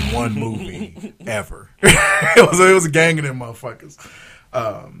women in one movie ever. It was a gang of them motherfuckers.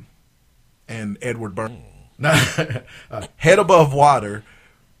 And Edward Burns. Head Above Water.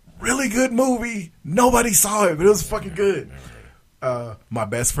 Really good movie. Nobody saw it, but it was fucking good. My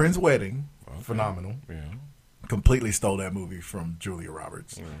Best Friend's Wedding. Okay. Phenomenal. Yeah. Completely stole that movie from Julia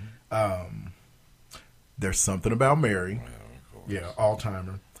Roberts. There's Something About Mary. Yeah,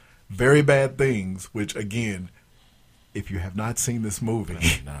 all-timer. Very Bad Things, which, again, if you have not seen this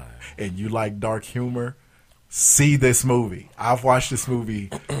movie and you like dark humor, see this movie. I've watched this movie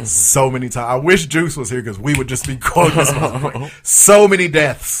so many times. I wish Juice was here because we would just be quoting this movie. So many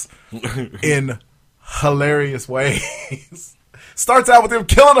deaths in hilarious ways. Starts out with him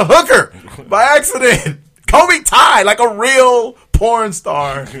killing a hooker by accident. Kobe Ty, like a real porn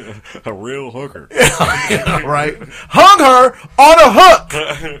star. A real hooker. Right? Hung her on a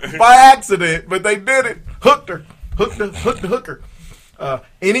hook by accident, but they did it. Hooked the hooker.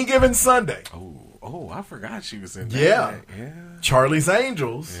 Any Given Sunday. Oh, I forgot she was in that. Yeah. Yeah. Charlie's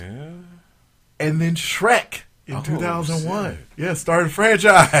Angels. Yeah. And then Shrek in 2001. Shit. Yeah, started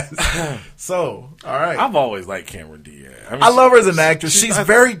franchise. So, all right. I've always liked Cameron Diaz. I love her as an actress. She's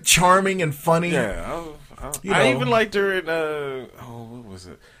very charming and funny. Yeah. You I know. even liked her in, what was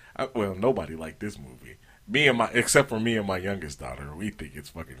it? Well, nobody liked this movie. Except for me and my youngest daughter. We think it's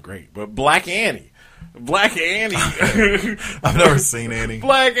fucking great. But Black Annie. I've never seen Annie.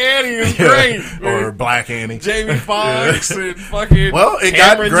 Black Annie is great. Man. Or Black Annie. Jamie Foxx and fucking Well, it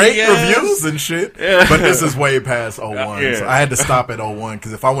Cameron got great Diaz. reviews and shit. Yeah. But this is way past 01. Yeah. So I had to stop at 01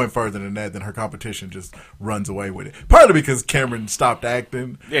 because if I went further than that, then her competition just runs away with it. Partly because Cameron stopped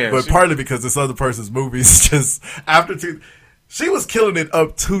acting. Yeah, but partly because this other person's movies just she was killing it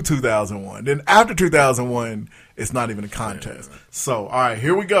up to 2001. Then after 2001, it's not even a contest. Yeah. So, all right,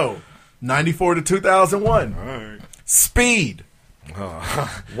 here we go. 94 to 2001. All right. Speed.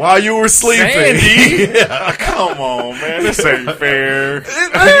 While you were sleeping. Sandy? Yeah. Come on, man. This ain't fair.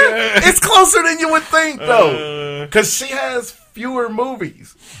 It's closer than you would think, though. Because she has fewer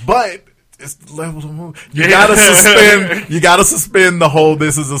movies. But it's the level of movie. You gotta suspend the whole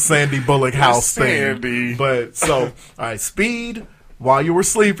this is a Sandy Bullock house thing. But so, all right, Speed, While You Were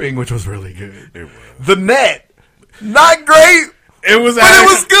Sleeping, which was really good. It was. The Net, not great. It was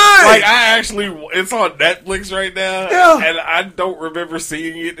good. Like, it's on Netflix right now. Yeah. And I don't remember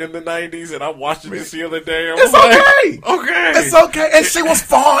seeing it in the 90s, and I watched it this the other day. It's okay. It's okay. And she was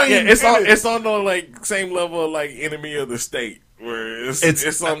fine. Yeah, it's on the, like, same level of, like, Enemy of the State, where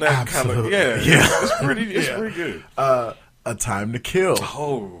it's on that kind of, it's pretty good. A Time to Kill.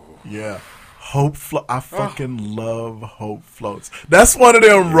 Oh. Yeah. Hope I fucking love Hope Floats. That's one of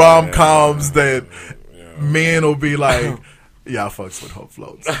them rom-coms that men will be like, yeah, I fucks with Hope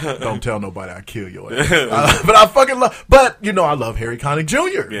Floats. Don't tell nobody I kill your ass. But I fucking love. But I love Harry Connick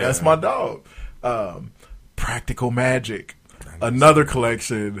Jr. Yeah. That's my dog. Practical Magic, another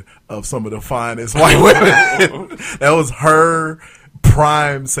collection of some of the finest white women. That was her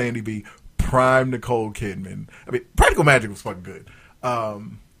prime Sandy B, prime Nicole Kidman. I mean, Practical Magic was fucking good.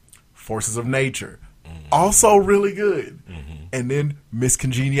 Forces of Nature, also really good. And then Miss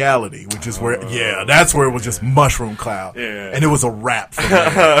Congeniality, which is where, that's where it was just mushroom cloud. Yeah. And it was a wrap for me.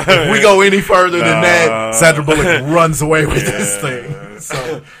 If we go any further than that, Sandra Bullock runs away with this thing.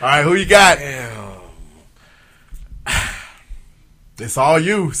 So, all right, who you got? It's all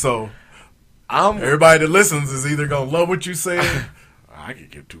you. So, everybody that listens is either going to love what you say. I could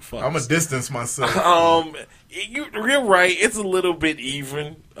give two fucks. I'm going to distance myself. You're right. It's a little bit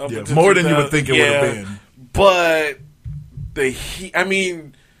even. More than you would think it would have been. But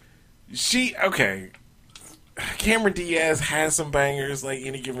Cameron Diaz has some bangers like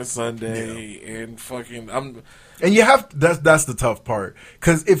Any Given Sunday and fucking and you have that's the tough part,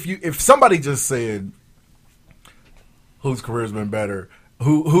 because if somebody just said whose career's been better,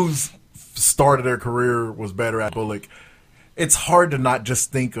 whose started their career was better at Bullock, it's hard to not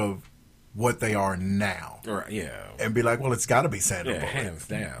just think of what they are now. Right, yeah. And be like, well, it's got to be Sandra Bullock. Hands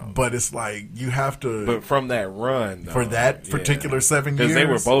down. But it's like, you have to... But from that run, though, for that particular 7 years... Because they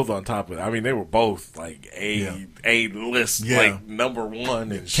were both on top of it. I mean, they were both, like, A-list, like, number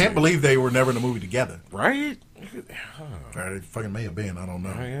one and Can't believe they were never in a movie together. Right? Or they fucking may have been. I don't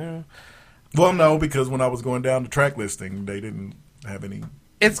know. Oh, yeah. Well, no, because when I was going down the track listing, they didn't have any...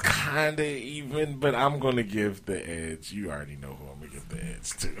 It's kind of even, but I'm going to give the edge. You already know who I'm going to give the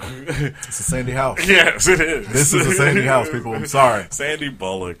edge to. It's a Sandy House. Yes, it is. This is a Sandy House, people. I'm sorry. Sandy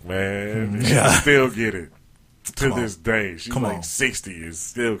Bullock, man. She still get it. To this day. She's 60 and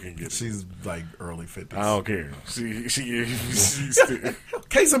still can get it. She's like early 50s. I don't care. She's still...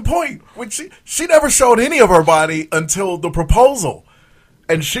 Case in point, when she never showed any of her body until The Proposal.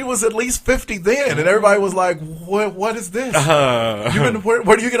 And she was at least 50 then, and everybody was like, "What is this? Where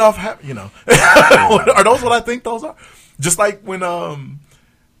do you get off? Are those what I think those are?" Just like when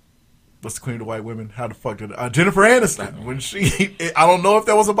what's the Queen of the White Women? How the fuck did Jennifer Aniston? When I don't know if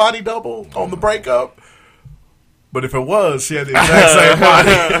there was a body double on the breakup, but if it was, she had the exact same body.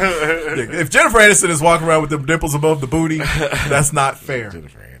 If Jennifer Aniston is walking around with them dimples above the booty, that's not fair.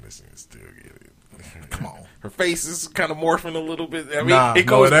 Jennifer Aniston still get it. Come on. Her face is kind of morphing a little bit. I mean, it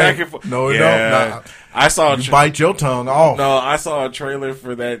goes back and forth. No, it don't. Nah. I saw you bite your tongue off. No, I saw a trailer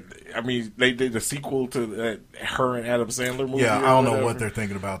for that I mean, they did a sequel to that her and Adam Sandler movie. Yeah, I don't know what they're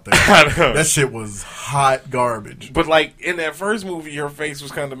thinking about there. That shit was hot garbage. But like in that first movie, her face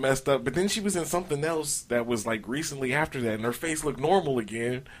was kind of messed up. But then she was in something else that was like recently after that, and her face looked normal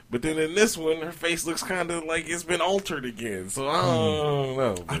again. But then in this one, her face looks kind of like it's been altered again. So I don't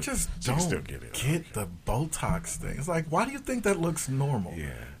know. I just don't get the Botox thing. It's like, why do you think that looks normal?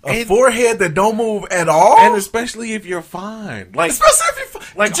 Yeah. A forehead that don't move at all? And especially if you're fine. Like, especially if you're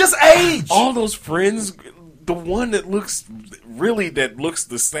like, just age. All those friends, the one that looks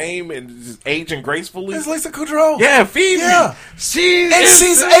the same and just aging gracefully. It's Lisa Kudrow. Yeah, Phoebe. Yeah.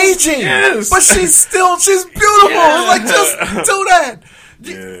 She's aging. Yes. But she's beautiful. Yeah. Like, just do that.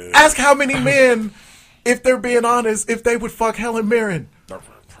 Yeah. Ask how many men, if they're being honest, if they would fuck Helen Mirren.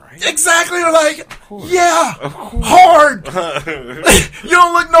 Exactly, like, yeah, hard. You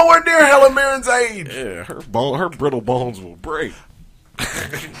don't look nowhere near Helen Mirren's age. Yeah, her brittle bones will break.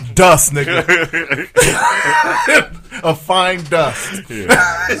 Dust, nigga. A fine dust.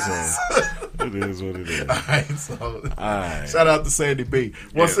 Yeah, so it is what it is. All right. Shout out to Sandy B.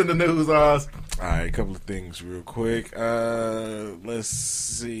 What's in the news, Oz? All right, a couple of things real quick. Let's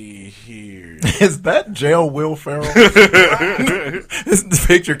see here. Is that jail Will Ferrell? This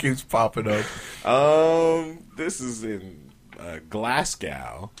picture keeps popping up. This is in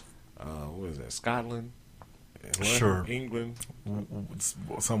Glasgow. What is that? Scotland? Sure. England?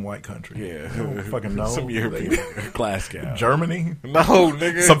 Some white country. Yeah. I don't fucking know. Some European. Glasgow. Germany? No,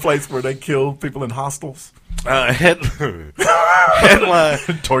 nigga. Some place where they kill people in hostels. Headline.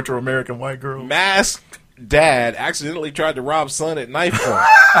 Torture American white girls. Masked dad accidentally tried to rob son at knife point.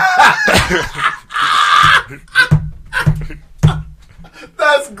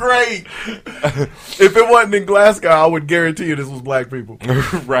 That's great. If it wasn't in Glasgow, I would guarantee you this was black people.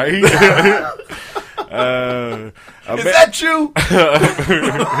 Right? Is that you?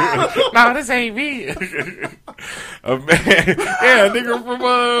 No, this ain't me. A man, yeah, a nigga from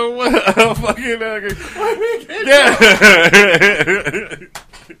fucking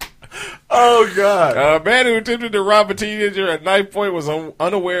Oh God! A man who attempted to rob a teenager at knife point was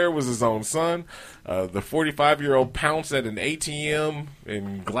unaware it was his own son. The 45-year-old pounced at an ATM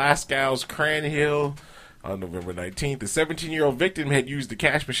in Glasgow's Cranhill on November 19th. The 17-year-old victim had used the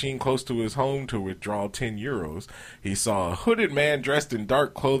cash machine close to his home to withdraw 10 euros. He saw a hooded man dressed in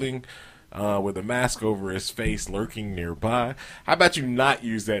dark clothing with a mask over his face lurking nearby. How about you not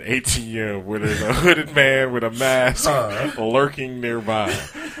use that ATM where there's a hooded man with a mask lurking nearby?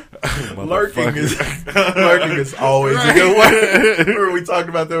 Lurking is always a good one. Remember we talked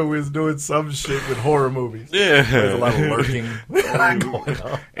about that when we was doing some shit with horror movies. Yeah. There's a lot of lurking going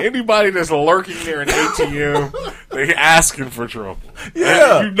on. Anybody that's lurking near an ATM, they asking for trouble.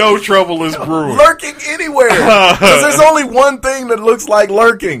 Yeah. You know trouble is brewing. Lurking anywhere. Because there's only one thing that looks like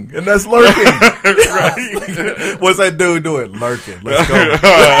lurking, and that's lurking. Right. What's that dude doing? Lurking. Let's go.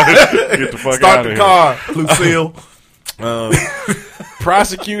 Get the fuck Start out the of car, Lucille.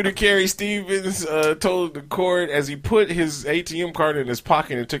 Prosecutor Kerry Stevens told the court as he put his ATM card in his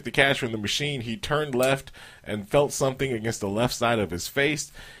pocket and took the cash from the machine, he turned left and felt something against the left side of his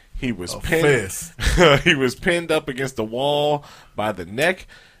face. He was pinned. He was pinned up against the wall by the neck.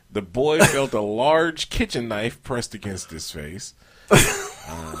 The boy felt a large kitchen knife pressed against his face.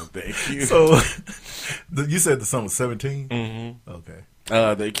 The accused. So, you said the son was 17? Mm-hmm. Okay.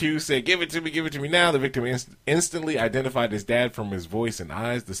 The accused said, give it to me now. The victim instantly identified his dad from his voice and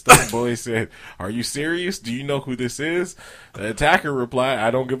eyes. The stunned boy said, are you serious? Do you know who this is? The attacker replied,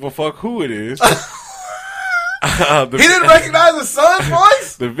 I don't give a fuck who it is. He didn't recognize his son's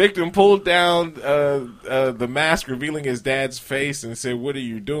voice? The victim pulled down the mask, revealing his dad's face, and said, what are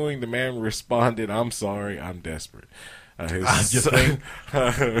you doing? The man responded, I'm sorry, I'm desperate.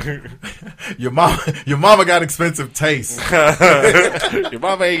 Your mama got expensive taste. Your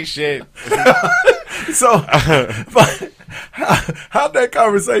mama ain't shit. So, how'd that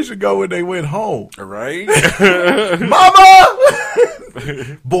conversation go when they went home? Right? Mama!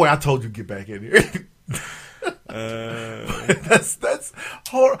 Boy, I told you to get back in here. That's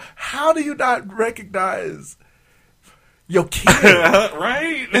horrible. How do you not recognize your kid?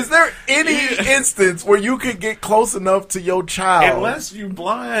 Right? Is there any instance where you could get close enough to your child? Unless you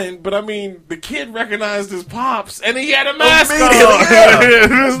blind, but I mean, the kid recognized his pops, and he had a mask on. Yeah. It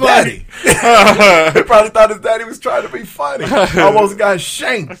was daddy. He probably thought his daddy was trying to be funny. Almost got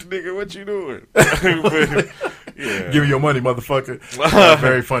shanked. Nigga, what you doing? But, yeah. Give me your money, motherfucker.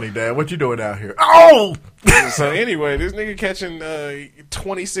 Very funny, Dad. What you doing out here? Oh! So anyway, this nigga catching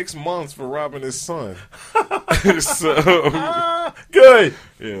 26 months for robbing his son. So good.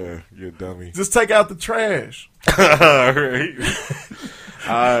 Yeah, you dummy. Just take out the trash. Right.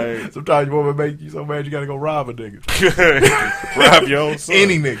 Sometimes your woman make you so mad you gotta go rob a nigga. Rob your own son.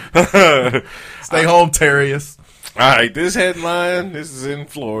 Any nigga. Stay home, Terrius. All right, this headline, this is in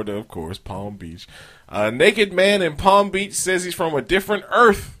Florida, of course, Palm Beach. A naked man in Palm Beach says he's from a different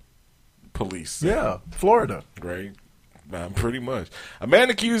Earth. Police say. Yeah, Florida. Great. Pretty much. A man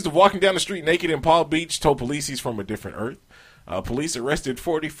accused of walking down the street naked in Palm Beach told police he's from a different Earth. Police arrested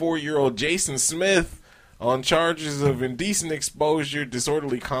 44-year-old Jason Smith on charges of indecent exposure,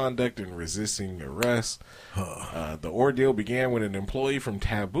 disorderly conduct, and resisting arrest. The ordeal began when an employee from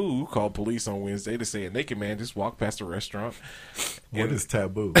Taboo called police on Wednesday to say a naked man just walked past a restaurant. What is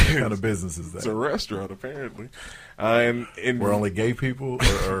Taboo? What kind of business is that? It's a restaurant, apparently. And where only gay people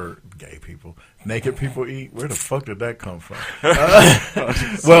or gay people, naked people eat? Where the fuck did that come from?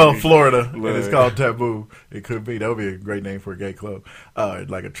 Well, Florida, and it's called Taboo. It could be. That would be a great name for a gay club,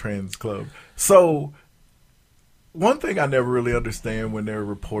 like a trans club. So, one thing I never really understand when they're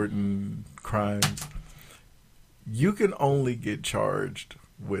reporting crimes, you can only get charged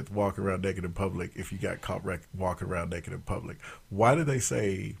with walking around naked in public if you got caught walking around naked in public. Why do they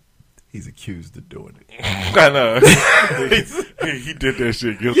say he's accused of doing it? I know. he did that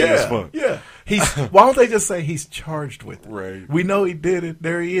shit guilty as fuck. Yeah. Why don't they just say he's charged with it? Right. We know he did it.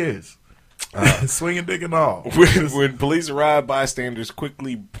 There he is. Swinging dick and all. When police arrived, bystanders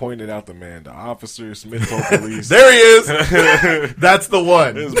quickly pointed out the man. The officer, Smith, told police. There he is. That's the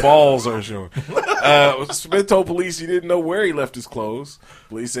one. His balls are showing. Smith told police he didn't know where he left his clothes.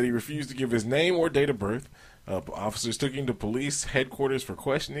 Police said he refused to give his name or date of birth. Officers took him to police headquarters for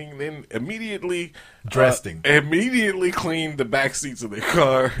questioning, then immediately immediately cleaned the back seats of their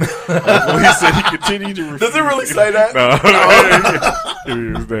car. Police said he continued to refuse. Does it really say that? No.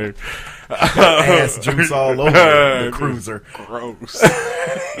 His name. Ass juice all over the cruiser. Gross.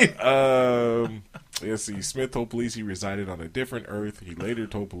 Let's see. Smith told police he resided on a different Earth. He later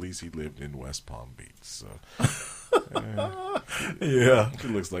told police he lived in West Palm Beach. So, yeah,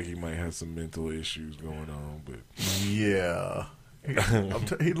 it looks like he might have some mental issues going on. But yeah,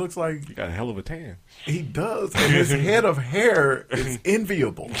 he looks like he got a hell of a tan. He does, and his head of hair is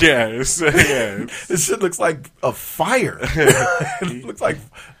enviable. Yes, this shit looks like a fire. It looks like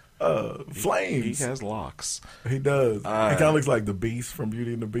flames. He has locks. He does. He kind of looks like the Beast from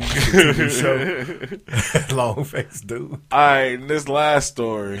Beauty and the Beast, the TV show. Long face dude. All right, this last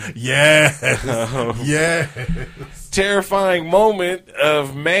story. Yes. Yes. Terrifying moment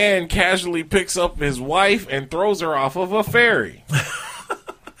of man casually picks up his wife and throws her off of a ferry.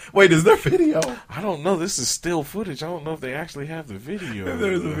 Wait, is there video? I don't know. This is still footage. I don't know if they actually have the video. If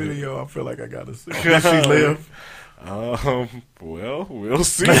there's a video, I feel like I gotta see. Does she live? Well, we'll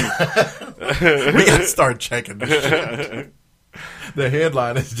see. We gotta start checking this shit. The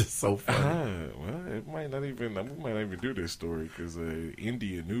headline is just so funny. Well, it might not even. We might not even do this story because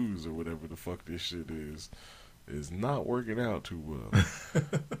India News or whatever the fuck this shit is not working out too well.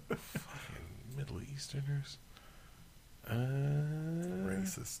 Fucking Middle Easterners.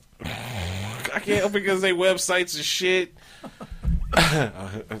 Racist. I can't because they websites and shit.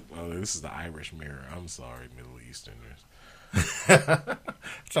 This is the Irish Mirror. I'm sorry, Middle Easterners.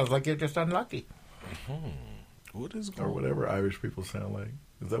 Sounds like you're just unlucky. What is going or whatever Irish people sound like?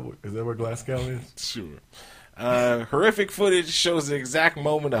 Is that what Glasgow is? Sure. Horrific footage shows the exact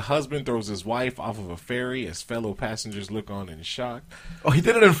moment a husband throws his wife off of a ferry as fellow passengers look on in shock. Oh, he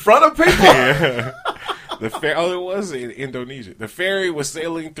did it in front of people? Yeah. It was in Indonesia. The ferry was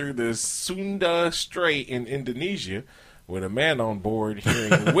sailing through the Sunda Strait in Indonesia when a man on board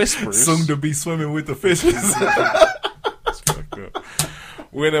hearing whispers. Soon to be swimming with the fishes. That's fucked up.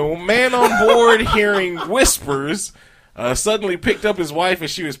 When a man on board hearing whispers suddenly picked up his wife as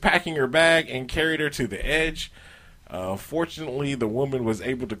she was packing her bag and carried her to the edge. Fortunately, the woman was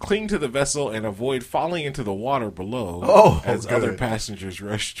able to cling to the vessel and avoid falling into the water below as other passengers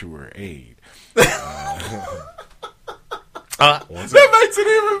rushed to her aid. That makes it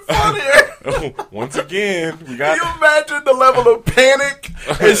even funnier. Once again, we got. Can you imagine the level of panic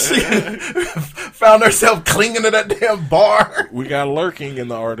as she found herself clinging to that damn bar? We got lurking in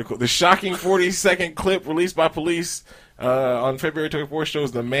the article. The shocking 40-second clip released by police on February 24th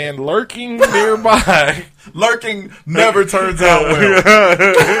shows the man lurking nearby. Lurking never turns out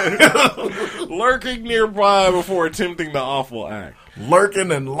well. Lurking nearby before attempting the awful act.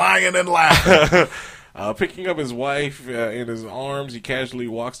 Lurking and lying and laughing. Picking up his wife in his arms, he casually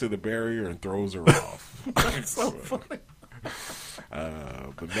walks to the barrier and throws her off. That's so funny.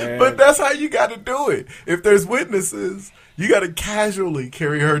 But But that's how you got to do it. If there's witnesses, you got to casually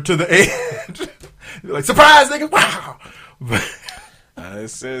carry her to the edge. You're like, surprise, nigga! Wow. It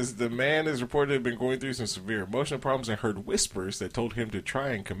says the man is reported to have been going through some severe emotional problems and heard whispers that told him to try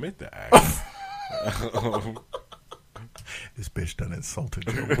and commit the act. This bitch done insulted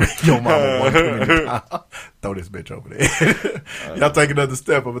your mama one too many times. Throw this bitch over there. Y'all take another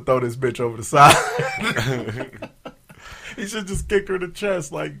step, I'm gonna throw this bitch over the side. He should just kick her in the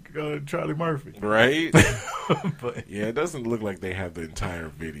chest like Charlie Murphy. Right? But, yeah, it doesn't look like they have the entire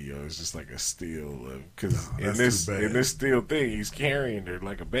video. It's just like a still. Because in this still thing, he's carrying her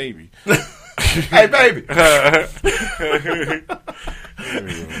like a baby. Hey, baby!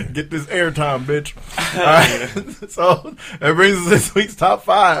 Get this airtime, bitch. All right. So that brings us to this week's top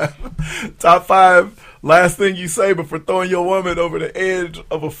 5. Top 5. Last thing you say before throwing your woman over the edge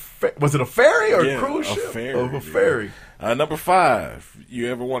of a was it a ferry or a cruise ship? Of a ferry. Number 5. You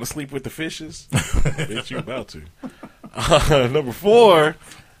ever want to sleep with the fishes? Bitch, you about to. Number 4.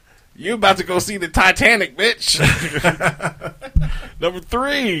 You about to go see the Titanic, bitch. Number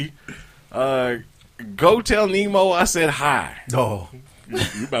 3. Go tell Nemo I said hi. Oh.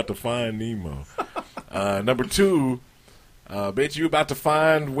 You about to find Nemo. Number 2. Bitch, you about to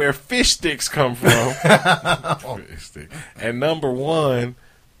find where fish sticks come from. Fish stick. And number 1,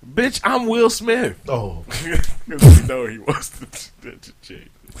 bitch, I'm Will Smith. Oh. Because you know he wants to Jade.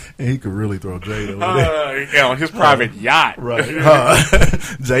 And he could really throw Jade over there. Yeah, on his private yacht. Right.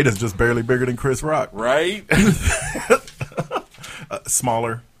 Jada's just barely bigger than Chris Rock. Right?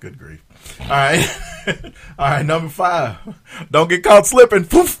 Smaller. Good grief. All right. All right, number 5. Don't get caught slipping.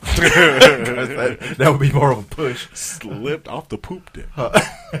 Poof. that would be more of a push. Slipped off the poop deck.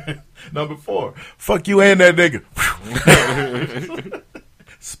 Number 4. Fuck you and that nigga.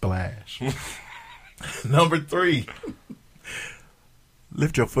 Splash. Number 3.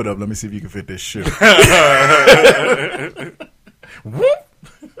 Lift your foot up. Let me see if you can fit this shit. Whoop.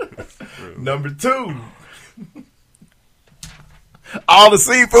 Number 2. All the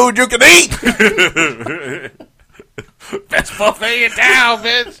seafood you can eat. Best buffet in town,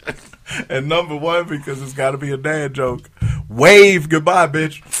 bitch. And number 1, because it's got to be a dad joke. Wave goodbye,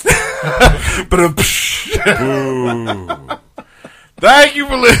 bitch. Boo. Thank you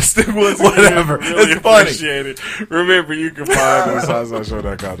for listening. Whatever. Really It's funny. Appreciate it. Remember, you can find us on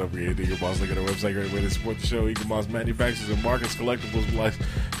SciShow.com. Don't forget, Eagle Moss. Look at our website. Great way to support the show. Eagle Moss manufactures and markets collectibles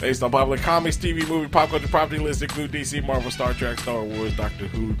based on popular comics, TV, movie, pop culture, property lists include DC, Marvel, Star Trek, Star Wars, Doctor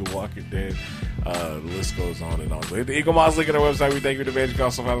Who, The Walking Dead. The list goes on and on. So hit the Eagle Moss. Look at our website. We thank you in advance. You can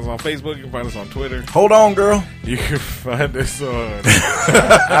also find us on Facebook. You can find us on Twitter. Hold on, girl. You can find us on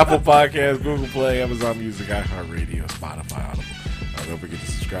Apple Podcasts, Google Play, Amazon Music, iHeartRadio, Spotify, Audible. Don't forget to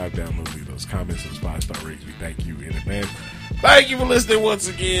subscribe, download, leave those comments, those 5-star ratings. We thank you in advance. Thank you for listening once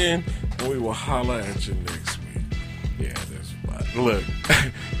again, and we will holla at you next week. Yeah, that's fine. Look,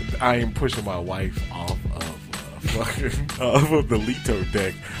 I am pushing my wife off of the Leto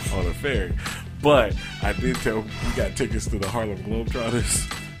deck on a ferry, but I did tell we got tickets to the Harlem Globetrotters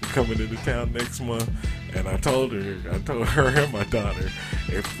coming into town next month, and I told her and my daughter,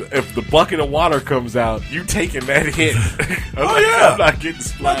 if the bucket of water comes out, you taking that hit. I'm not getting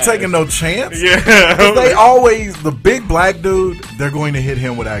splashed. Not taking no chance. Yeah. They always, the big black dude, they're going to hit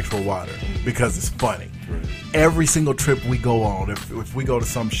him with actual water because it's funny. Right. Every single trip we go on, if we go to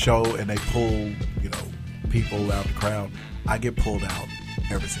some show and they pull, people out the crowd, I get pulled out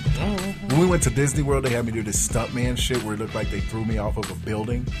every single time. When we went to Disney World, they had me do this stuntman shit where it looked like they threw me off of a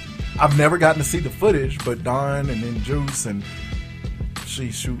building. I've never gotten to see the footage, but Don and then Juice and she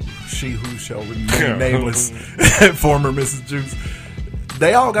who shall remain nameless, former Mrs. Juice,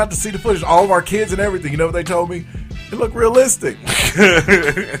 they all got to see the footage. All of our kids and everything. You know what they told me? It looked realistic.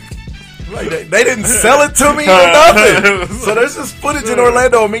 Like they didn't sell it to me or nothing. So there's this footage in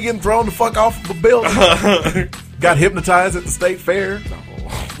Orlando of me getting thrown the fuck off of a building. Got hypnotized at the state fair.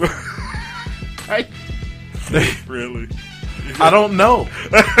 Really? I don't know.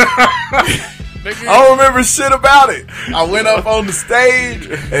 I don't remember shit about it. I went up on the stage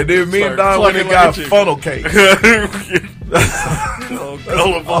and then me and Don went and got funnel cakes.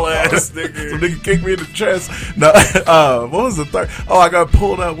 Gullible ass nigga. Some nigga kicked me in the chest. No, what was the third? Oh, I got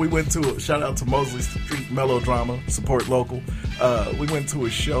pulled up. We went to shout out to Mosley Street Melodrama, support local. We went to a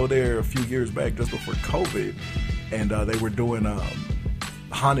show there a few years back just before COVID, and they were doing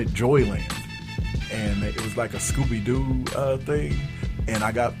Haunted Joyland, and it was like a Scooby-Doo thing. And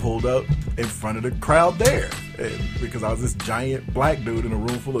I got pulled up in front of the crowd there because I was this giant black dude in a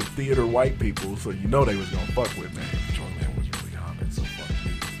room full of theater white people, so they was gonna fuck with me. Joyland was really haunted, so fuck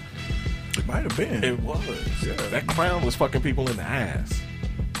you. It might have been. It was. Yeah. That clown was fucking people in the ass.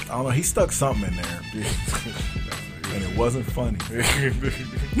 I don't know. He stuck something in there, and it wasn't funny.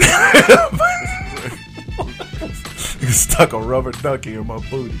 nigga stuck a rubber ducky in my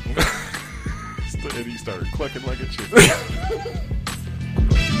booty. And he started clucking like a chicken.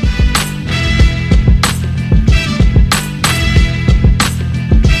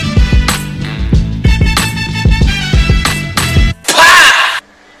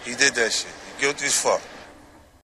 He did that shit. He guilty as fuck.